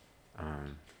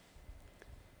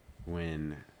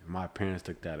 when my parents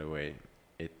took that away,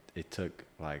 it took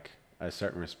like a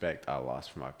certain respect I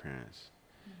lost from my parents,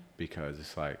 because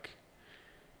it's like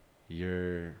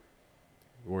you're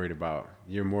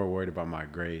more worried about my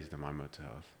grades than my mental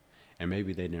health, and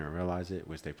maybe they didn't realize it,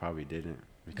 which they probably didn't,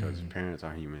 because parents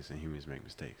are humans and humans make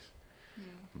mistakes.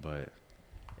 But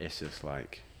it's just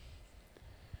like,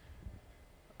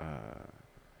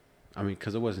 I mean,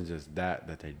 because it wasn't just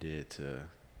that they did to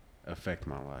affect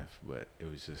my life, but it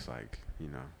was just like, you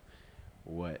know,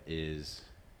 what is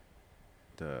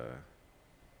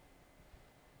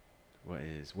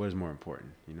more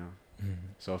important, you know?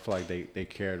 So I feel like they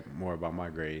cared more about my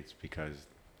grades, because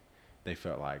they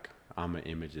felt like I'm an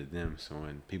image of them. So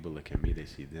when people look at me, they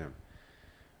see them,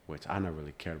 which I never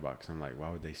really cared about, because I'm like,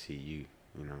 why would they see you,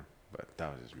 you know? But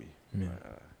that was just me. Yeah.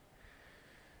 But,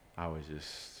 I was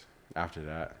just, after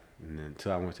that, and then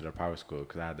until I went to the private school,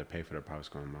 because I had to pay for the private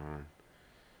school on my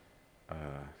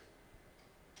own,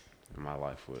 my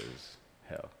life was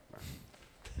hell.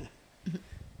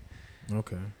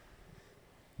 Okay.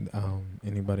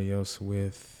 Anybody else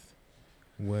with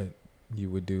what you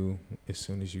would do as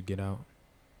soon as you get out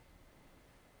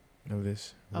of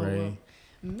this? Ray? Well,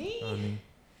 me?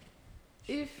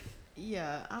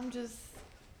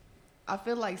 I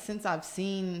feel like since I've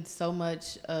seen so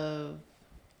much of,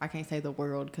 I can't say the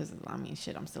world, because I mean,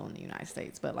 shit, I'm still in the United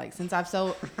States, but like since I've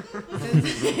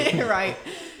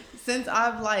since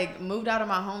I've like moved out of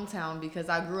my hometown, because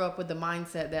I grew up with the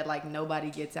mindset that like nobody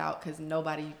gets out because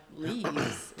nobody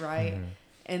leaves, right?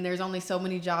 And there's only so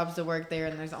many jobs to work there,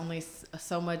 and there's only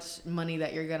so much money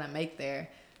that you're gonna make there.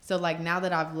 So like now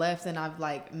that I've left and I've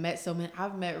like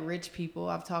I've met rich people,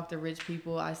 I've talked to rich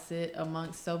people, I sit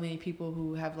amongst so many people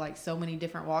who have like so many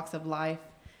different walks of life,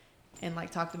 and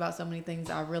like talked about so many things,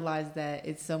 I realized that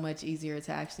it's so much easier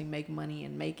to actually make money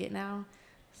and make it now.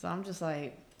 So I'm just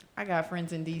like, I got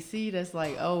friends in DC that's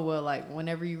like, oh, well, like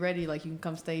whenever you're ready, like you can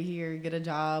come stay here, get a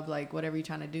job, like whatever you're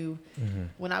trying to do.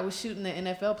 When I was shooting the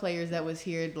NFL players that was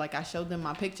here, like I showed them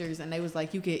my pictures and they was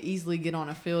like, you could easily get on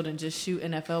a field and just shoot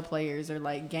NFL players or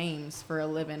like games for a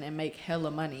living and make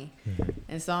hella money.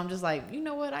 And so I'm just like, you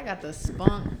know what? I got the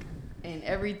spunk and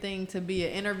everything to be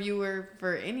an interviewer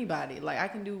for anybody. Like I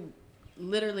can do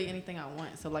literally anything I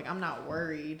want. So like I'm not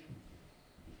worried,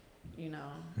 you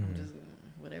know, I'm just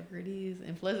whatever it is.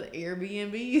 And plus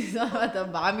Airbnbs, I'm about to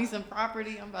buy me some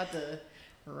property. I'm about to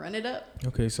run it up.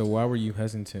 Okay, so why were you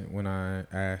hesitant when I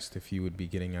asked if you would be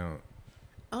getting out?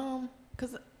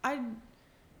 Cause let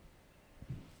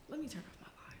me turn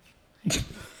off my live.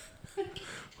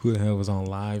 Who the hell was on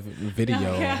live video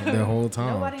the whole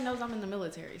time? Nobody knows I'm in the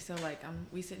military, so like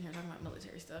we sitting here talking about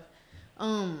military stuff.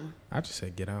 I just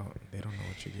said get out. They don't know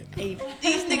what you're getting. Hey,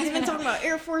 these niggas been talking about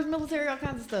Air Force, military, all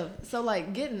kinds of stuff. So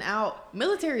like getting out,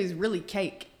 military is really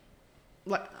cake.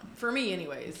 Like for me,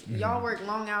 anyways. Y'all work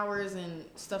long hours and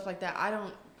stuff like that. I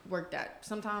don't work that.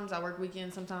 Sometimes I work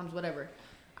weekends, sometimes whatever.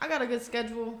 I got a good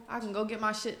schedule. I can go get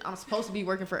my shit. I'm supposed to be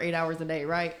working for 8 hours a day,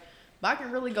 right? But I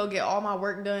can really go get all my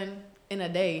work done in a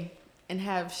day and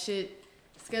have shit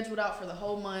scheduled out for the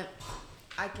whole month.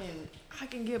 I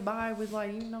can get by with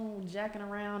like, you know, jacking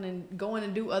around and going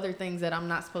and do other things that I'm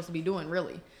not supposed to be doing,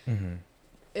 really.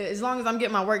 As long as I'm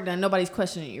getting my work done, nobody's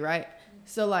questioning you, right?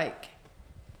 So like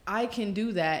I can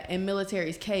do that, and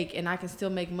military's cake, and I can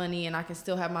still make money, and I can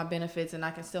still have my benefits, and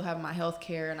I can still have my health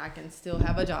care, and I can still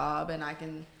have a job, and I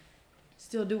can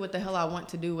still do what the hell I want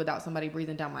to do without somebody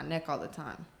breathing down my neck all the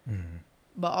time.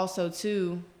 But also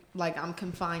too, like I'm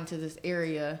confined to this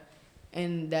area,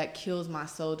 and that kills my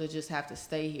soul to just have to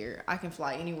stay here. I can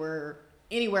fly anywhere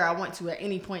I want to at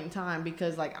any point in time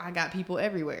because like I got people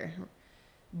everywhere.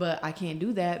 But I can't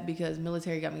do that because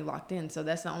military got me locked in. So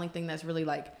that's the only thing that's really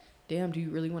like, damn, do you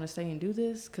really want to stay and do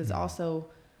this? Because also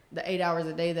the 8 hours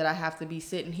a day that I have to be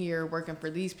sitting here working for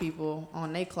these people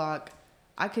on their clock,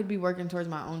 I could be working towards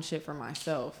my own shit for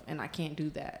myself, and I can't do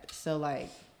that. So like,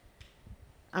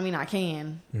 I mean, I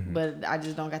can, but I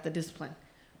just don't got the discipline.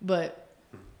 But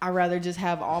I'd rather just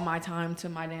have all my time to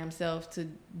my damn self to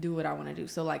do what I want to do.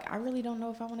 So like, I really don't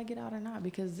know if I want to get out or not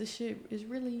because this shit is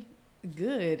really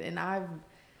good. And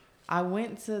I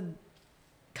went to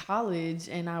college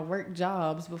and I worked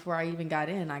jobs before I even got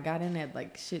in. I got in at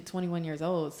like 21 years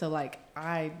old. So like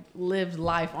I lived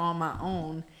life on my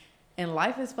own, and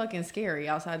life is fucking scary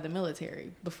outside the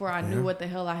military. Before I knew what the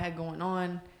hell I had going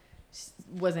on,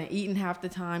 wasn't eating half the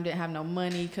time, didn't have no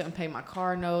money, couldn't pay my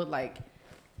car note. Like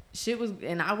shit was,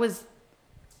 and I was,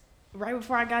 right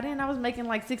before I got in, I was making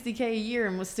like $60K a year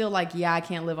and was still like, yeah, I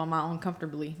can't live on my own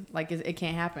comfortably. Like it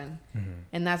can't happen.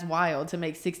 And that's wild to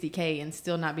make $60K and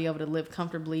still not be able to live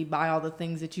comfortably, buy all the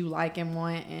things that you like and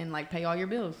want, and like pay all your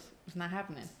bills. It's not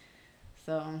happening.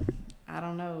 So I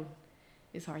don't know.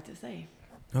 It's hard to say.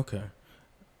 Okay.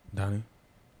 Donnie?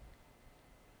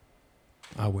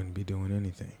 I wouldn't be doing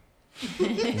anything. You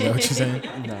know what you're saying?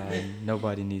 Nah,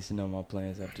 nobody needs to know my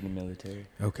plans after the military.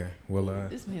 Okay. Well,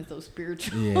 this man's so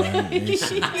spiritual. Yeah.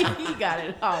 He got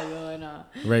it all going on.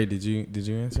 Ray, did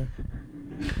you answer?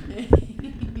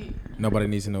 Nobody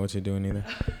needs to know what you're doing either.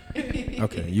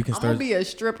 Okay, you can start. I'm gonna be a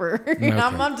stripper. Okay.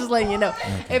 I'm just letting you know.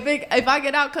 Okay. If I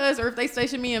get out, or if they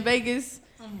station me in Vegas,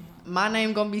 my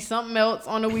name gonna be something else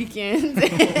on the weekends,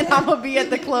 and I'm gonna be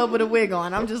at the club with a wig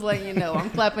on. I'm just letting you know.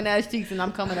 I'm clapping ass cheeks and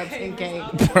I'm coming up 10K.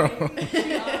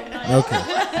 Okay.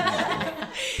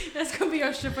 That's gonna be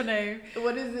your stripper name.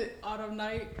 What is it? Autumn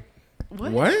Night.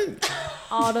 What?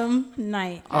 Autumn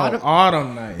Night.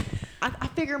 Autumn Night. I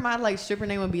figure my like stripper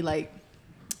name would be like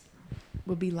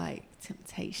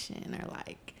temptation or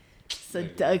like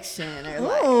seduction or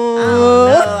like, I don't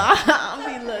know. I'll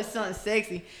be a little something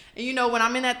sexy. And you know, when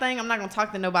I'm in that thing, I'm not gonna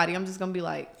talk to nobody. I'm just gonna be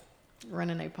like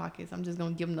running their pockets. I'm just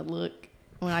gonna give them the look.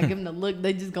 When I give them the look,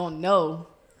 they just gonna know.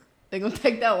 They're gonna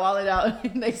take that wallet out.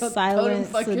 And they gonna Silent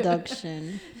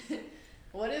seduction.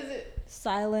 What is it?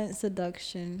 Silent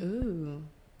seduction. Ooh.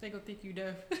 They gonna think you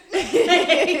deaf.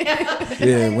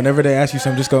 Yeah, whenever they ask you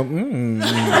something, just go,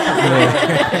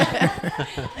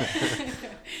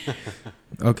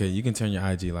 Okay, you can turn your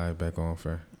IG live back on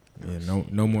for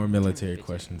no more military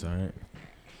questions, all right?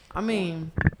 I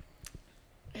mean,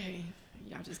 hey,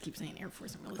 y'all just keep saying Air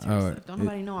Force and military stuff. Don't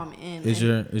nobody know I'm in. Is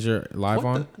your live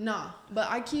on? Nah, but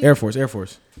I keep Air Force. Air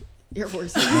Force.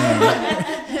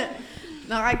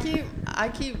 No, I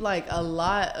keep like a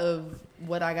lot of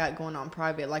what I got going on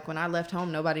private. Like when I left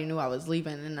home, nobody knew I was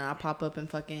leaving, and then I pop up in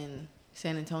fucking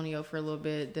San Antonio for a little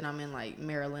bit. Then I'm in like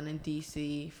Maryland and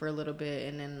DC for a little bit,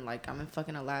 and then like I'm in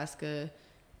fucking Alaska.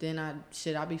 Then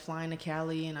I'll be flying to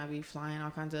Cali, and I'll be flying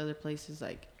all kinds of other places.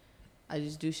 Like I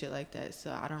just do shit like that.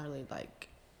 So I don't really like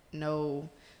know.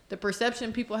 The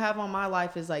perception people have on my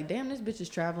life is like, damn, this bitch is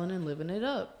traveling and living it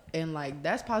up. And like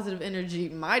that's positive energy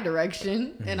my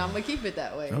direction, and I'm gonna keep it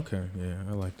that way. Okay, yeah,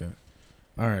 I like that.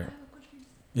 All right.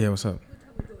 Yeah, what's up?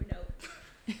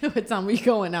 What time we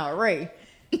going out, Ray?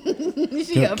 She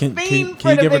Can a fiend you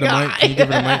for the give her big the mic? eye. Can you give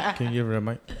her the mic? Can you give her the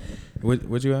mic?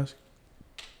 What'd you ask?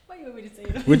 Why you want me to say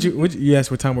that? You asked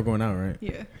what time we're going out, right?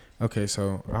 Yeah. Okay,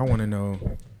 so I want to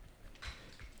know,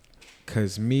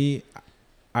 cause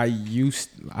I used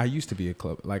to be a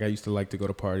club. Like I used to like to go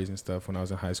to parties and stuff when I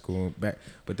was in high school. But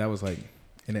that was like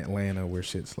in Atlanta where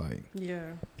shit's like lit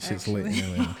in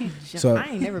Atlanta. So I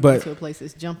ain't never been to a place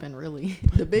that's jumping. Really,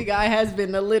 the Big Eye has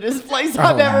been the littest place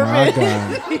I've ever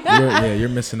been. God. You're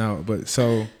missing out. But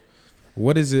so,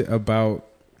 what is it about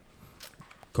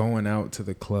going out to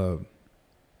the club?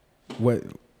 What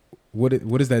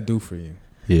does that do for you?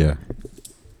 Yeah.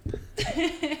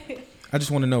 I just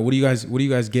want to know, what do you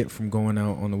guys get from going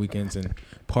out on the weekends and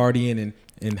partying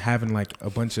and having like a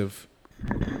bunch of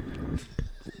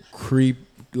creepy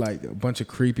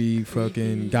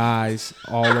fucking guys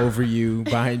all over you,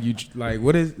 behind you? Like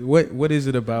what is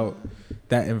it about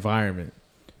that environment?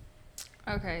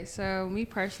 Okay, so me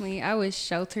personally, I was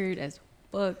sheltered as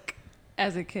fuck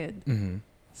as a kid. Mm-hmm.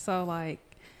 So like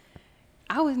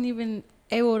I wasn't even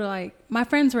able to, like, my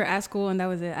friends were at school and that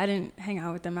was it. I didn't hang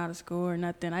out with them out of school or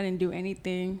nothing. I didn't do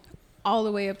anything all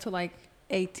the way up to like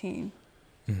 18.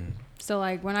 Mm-hmm. So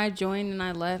like when I joined and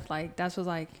I left, like that's was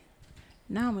like,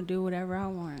 now I'm gonna do whatever I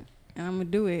want and I'm gonna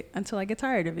do it until I get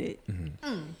tired of it.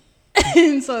 Mm-hmm.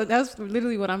 And so that's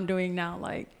literally what I'm doing now.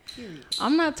 Like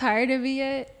I'm not tired of it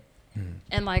yet. Mm-hmm.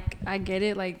 And like I get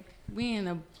it, like we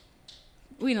in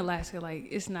Alaska, like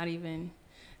it's not even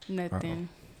nothing.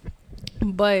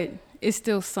 But it's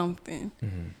still something.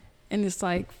 Mm-hmm. And it's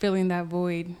like filling that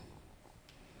void.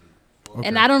 Okay.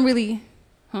 And I don't really,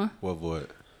 What void?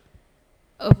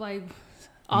 of like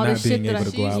all Not the shit being that able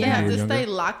I to go out She when had you were to younger? stay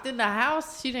locked in the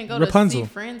house. She didn't go Rapunzel. to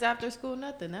see friends after school.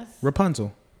 Nothing. That's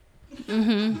Rapunzel.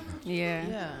 Yeah.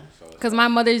 yeah. Because my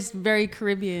mother's very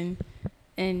Caribbean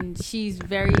and she's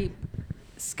very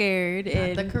scared.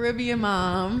 And The Caribbean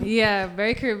mom. yeah,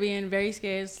 very Caribbean, very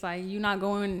scared. It's like, you're not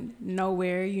going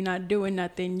nowhere. You're not doing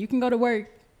nothing. You can go to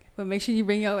work, but make sure you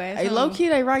bring your ass Hey, home. low key,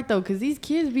 they right though, cause these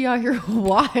kids be out here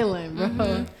wilding, bro.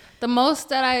 Mm-hmm. The most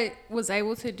that I was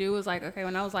able to do was like, okay,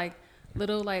 when I was like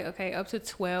little, like, okay, up to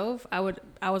 12, I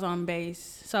was on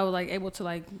base. So I was like able to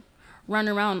like run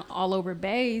around all over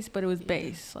base, but it was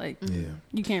base. Like, Yeah.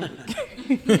 you can't.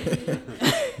 You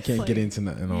can't like, get into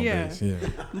nothing on yeah. base. Yeah.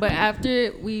 But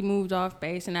after we moved off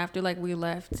base and after like we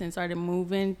left and started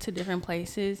moving to different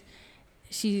places,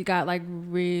 she got like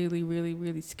really, really,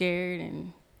 really scared,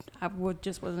 and I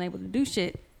just wasn't able to do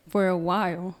shit for a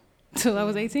while till I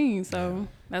was 18. So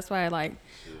that's why like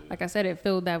I said, it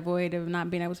filled that void of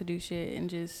not being able to do shit and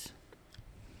just.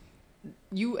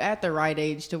 You at the right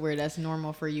age to where that's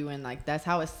normal for you, and like that's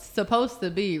how it's supposed to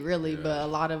be, really. Yeah. But a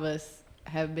lot of us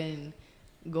have been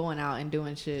going out and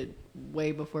doing shit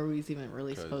way before we was even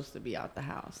really supposed to be out the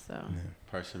house. So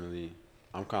personally,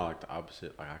 I'm kind of like the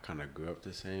opposite. Like I kind of grew up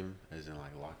the same, as in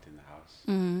like locked in the house.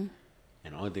 Mm-hmm.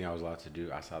 And the only thing I was allowed to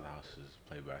do outside the house was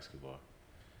play basketball.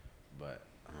 But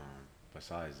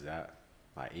besides that,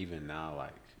 like even now,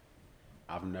 like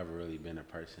I've never really been a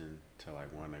person to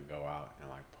like want to go out and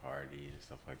like party and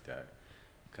stuff like that,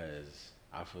 because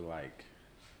I feel like,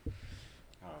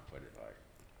 how do I put it, like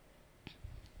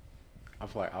I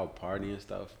feel like I'll party and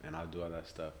stuff and I'll do all that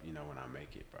stuff, you know, when I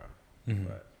make it, bro. Mm-hmm.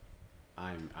 But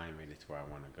I ain't made it to where I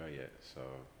want to go yet, so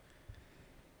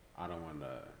I don't want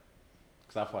to.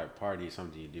 Because I feel like party is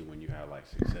something you do when you have, like,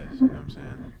 success, you know what I'm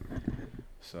saying?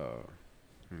 So,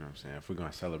 you know what I'm saying? If we're going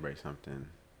to celebrate something,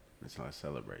 let's not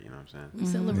celebrate, you know what I'm saying? we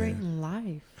celebrating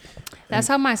life. That's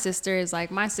how my sister is.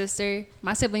 Like, my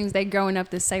siblings, they growing up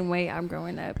the same way I'm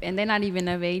growing up. And they're not even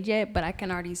of age yet, but I can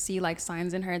already see, like,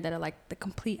 signs in her that are, like, the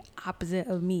complete opposite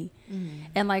of me. Mm-hmm.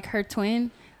 And, like, her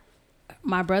twin,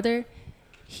 my brother,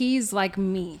 he's like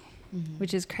me,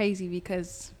 which is crazy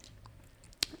because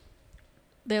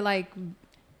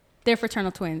they're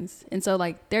fraternal twins. And so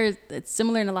like it's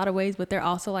similar in a lot of ways, but they're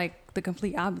also like the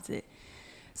complete opposite.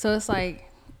 So it's like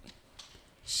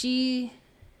she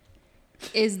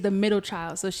is the middle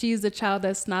child. So she's the child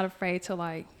that's not afraid to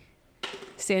like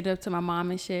stand up to my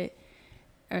mom and shit.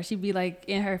 or she'd be like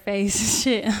in her face and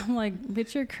shit. I'm like,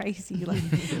 bitch, you're crazy. Like,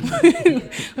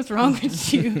 what's wrong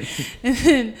with you? And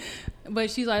then, but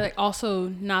she's like also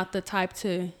not the type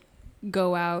to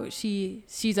go out.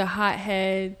 She's a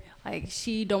hothead. Like,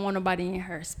 she don't want nobody in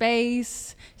her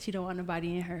space. She don't want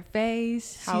nobody in her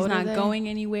face. How She's old not are they? going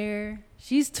anywhere.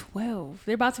 She's 12.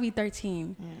 They're about to be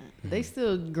 13. Yeah. They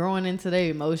still growing into their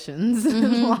emotions.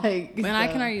 Like, And I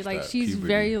can argue, like, That she's puberty.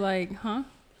 very like, huh?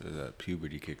 There's that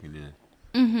puberty kicking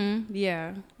in.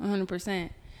 Yeah, 100%.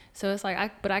 So it's like,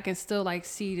 I can still like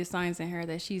see the signs in her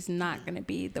that she's not gonna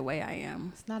be the way I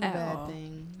am. It's not a at bad all.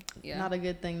 thing. Yeah. Not a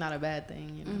good thing, not a bad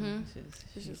thing. You know,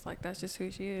 It's just like, that's just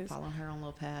who she is. following her own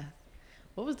little path.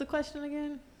 What was the question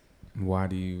again? Why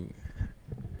do you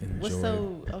enjoy? What's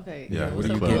so okay? Yeah, what's what do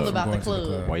so you cool get from about the going to the club?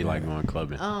 club? Why you like going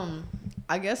clubbing?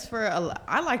 I guess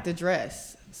I like to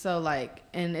dress. So like,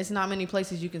 and it's not many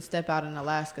places you can step out in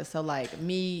Alaska. So like,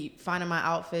 me finding my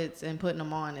outfits and putting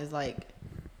them on is like,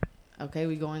 okay,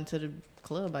 we going to the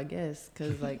club, I guess,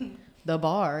 because like the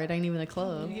bar, it ain't even a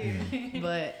club.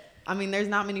 But I mean, there's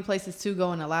not many places to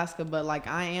go in Alaska. But like,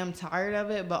 I am tired of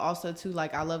it. But also too,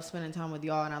 like, I love spending time with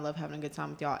y'all, and I love having a good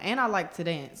time with y'all, and I like to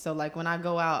dance. So like, when I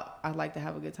go out, I like to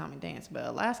have a good time and dance. But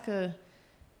Alaska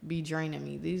be draining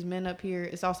me. These men up here,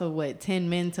 it's also what, 10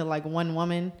 men to like one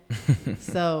woman.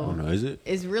 So Oh no, is it?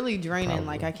 it's really draining. Probably.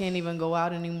 Like, I can't even go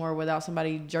out anymore without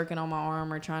somebody jerking on my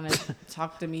arm or trying to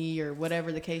talk to me or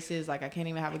whatever the case is. Like, I can't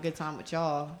even have a good time with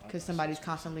y'all because somebody's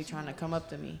constantly trying to come up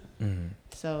to me.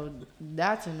 So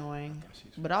that's annoying.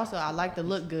 But also, I like to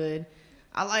look good.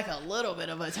 I like a little bit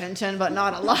of attention, but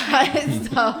not a lot.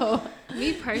 So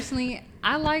Me personally,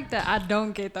 I like that I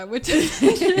don't get that much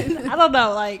attention. I don't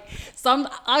know, like,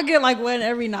 I'll get like one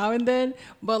every now and then,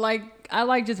 but like, I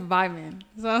like just vibing.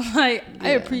 So I'm like,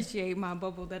 I Yeah. appreciate my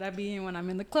bubble that I be in when I'm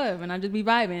in the club, and I just be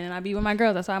vibing, and I be with my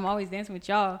girls. That's why I'm always dancing with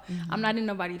y'all. I'm not in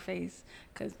nobody's face,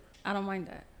 because I don't mind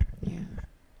that. yeah.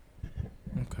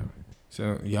 Okay.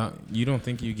 So y'all, you don't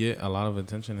think you get a lot of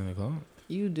attention in the club?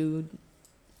 You dude.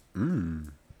 No.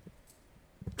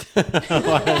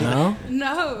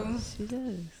 No, She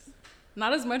does.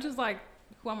 not as much as like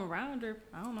who I'm around, or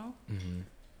I don't know.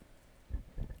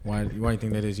 Why do you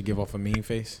think that is? You give off a mean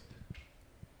face?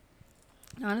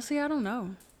 Honestly, I don't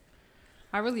know.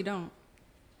 I really don't.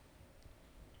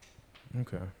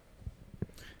 Okay.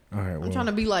 All right. I'm trying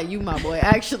to be like you, my boy,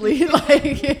 actually.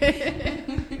 Like,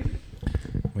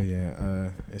 Well, yeah.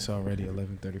 It's already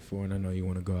 11:34, and I know you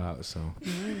want to go out, so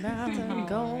we're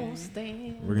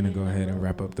gonna go ahead and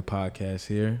wrap up the podcast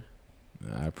here.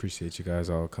 I appreciate you guys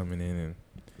all coming in and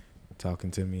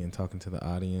talking to me and talking to the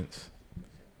audience,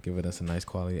 giving us a nice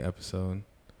quality episode.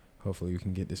 Hopefully, we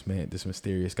can get this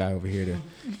mysterious guy over here to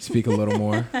speak a little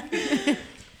more.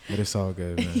 But it's all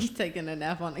good, man. He's taking a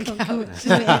nap on the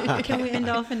couch. Can we end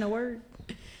off in a word?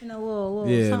 In a little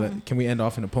Yeah. something? Can we end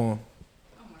off in a poem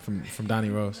from Donny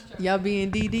Rose? Y'all being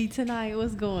DD tonight?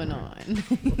 What's going on?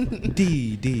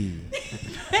 DD.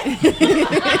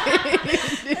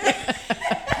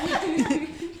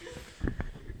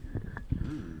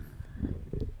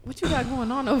 What you got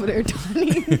going on over there,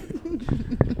 Donny?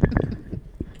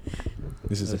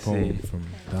 This is Let's a poem see. from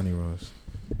Donny Rose.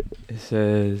 It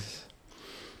says,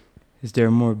 is there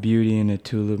more beauty in a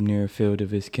tulip near a field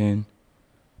of its kin,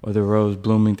 or the rose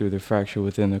blooming through the fracture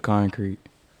within the concrete?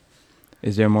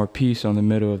 Is there more peace on the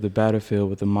middle of the battlefield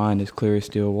with a mind as clear as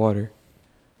still water,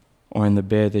 or in the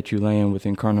bed that you lay in with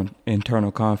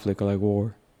internal conflict like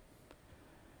war?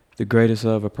 The greatest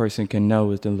love a person can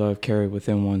know is the love carried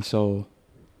within one's soul,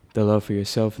 the love for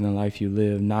yourself and the life you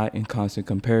live, not in constant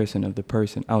comparison of the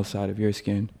person outside of your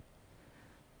skin.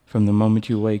 From the moment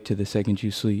you wake to the second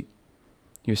you sleep,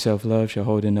 your self-love shall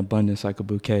hold in abundance like a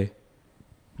bouquet,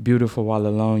 beautiful while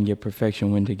alone, yet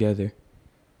perfection when together.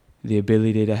 The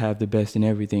ability to have the best in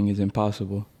everything is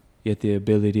impossible, yet the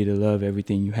ability to love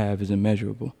everything you have is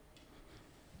immeasurable.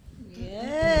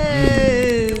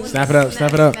 Yes. Snap it up.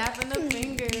 Snap it up. Snapping the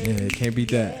fingers. Yeah, can't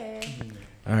beat that.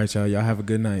 All right, y'all. Y'all have a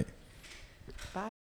good night.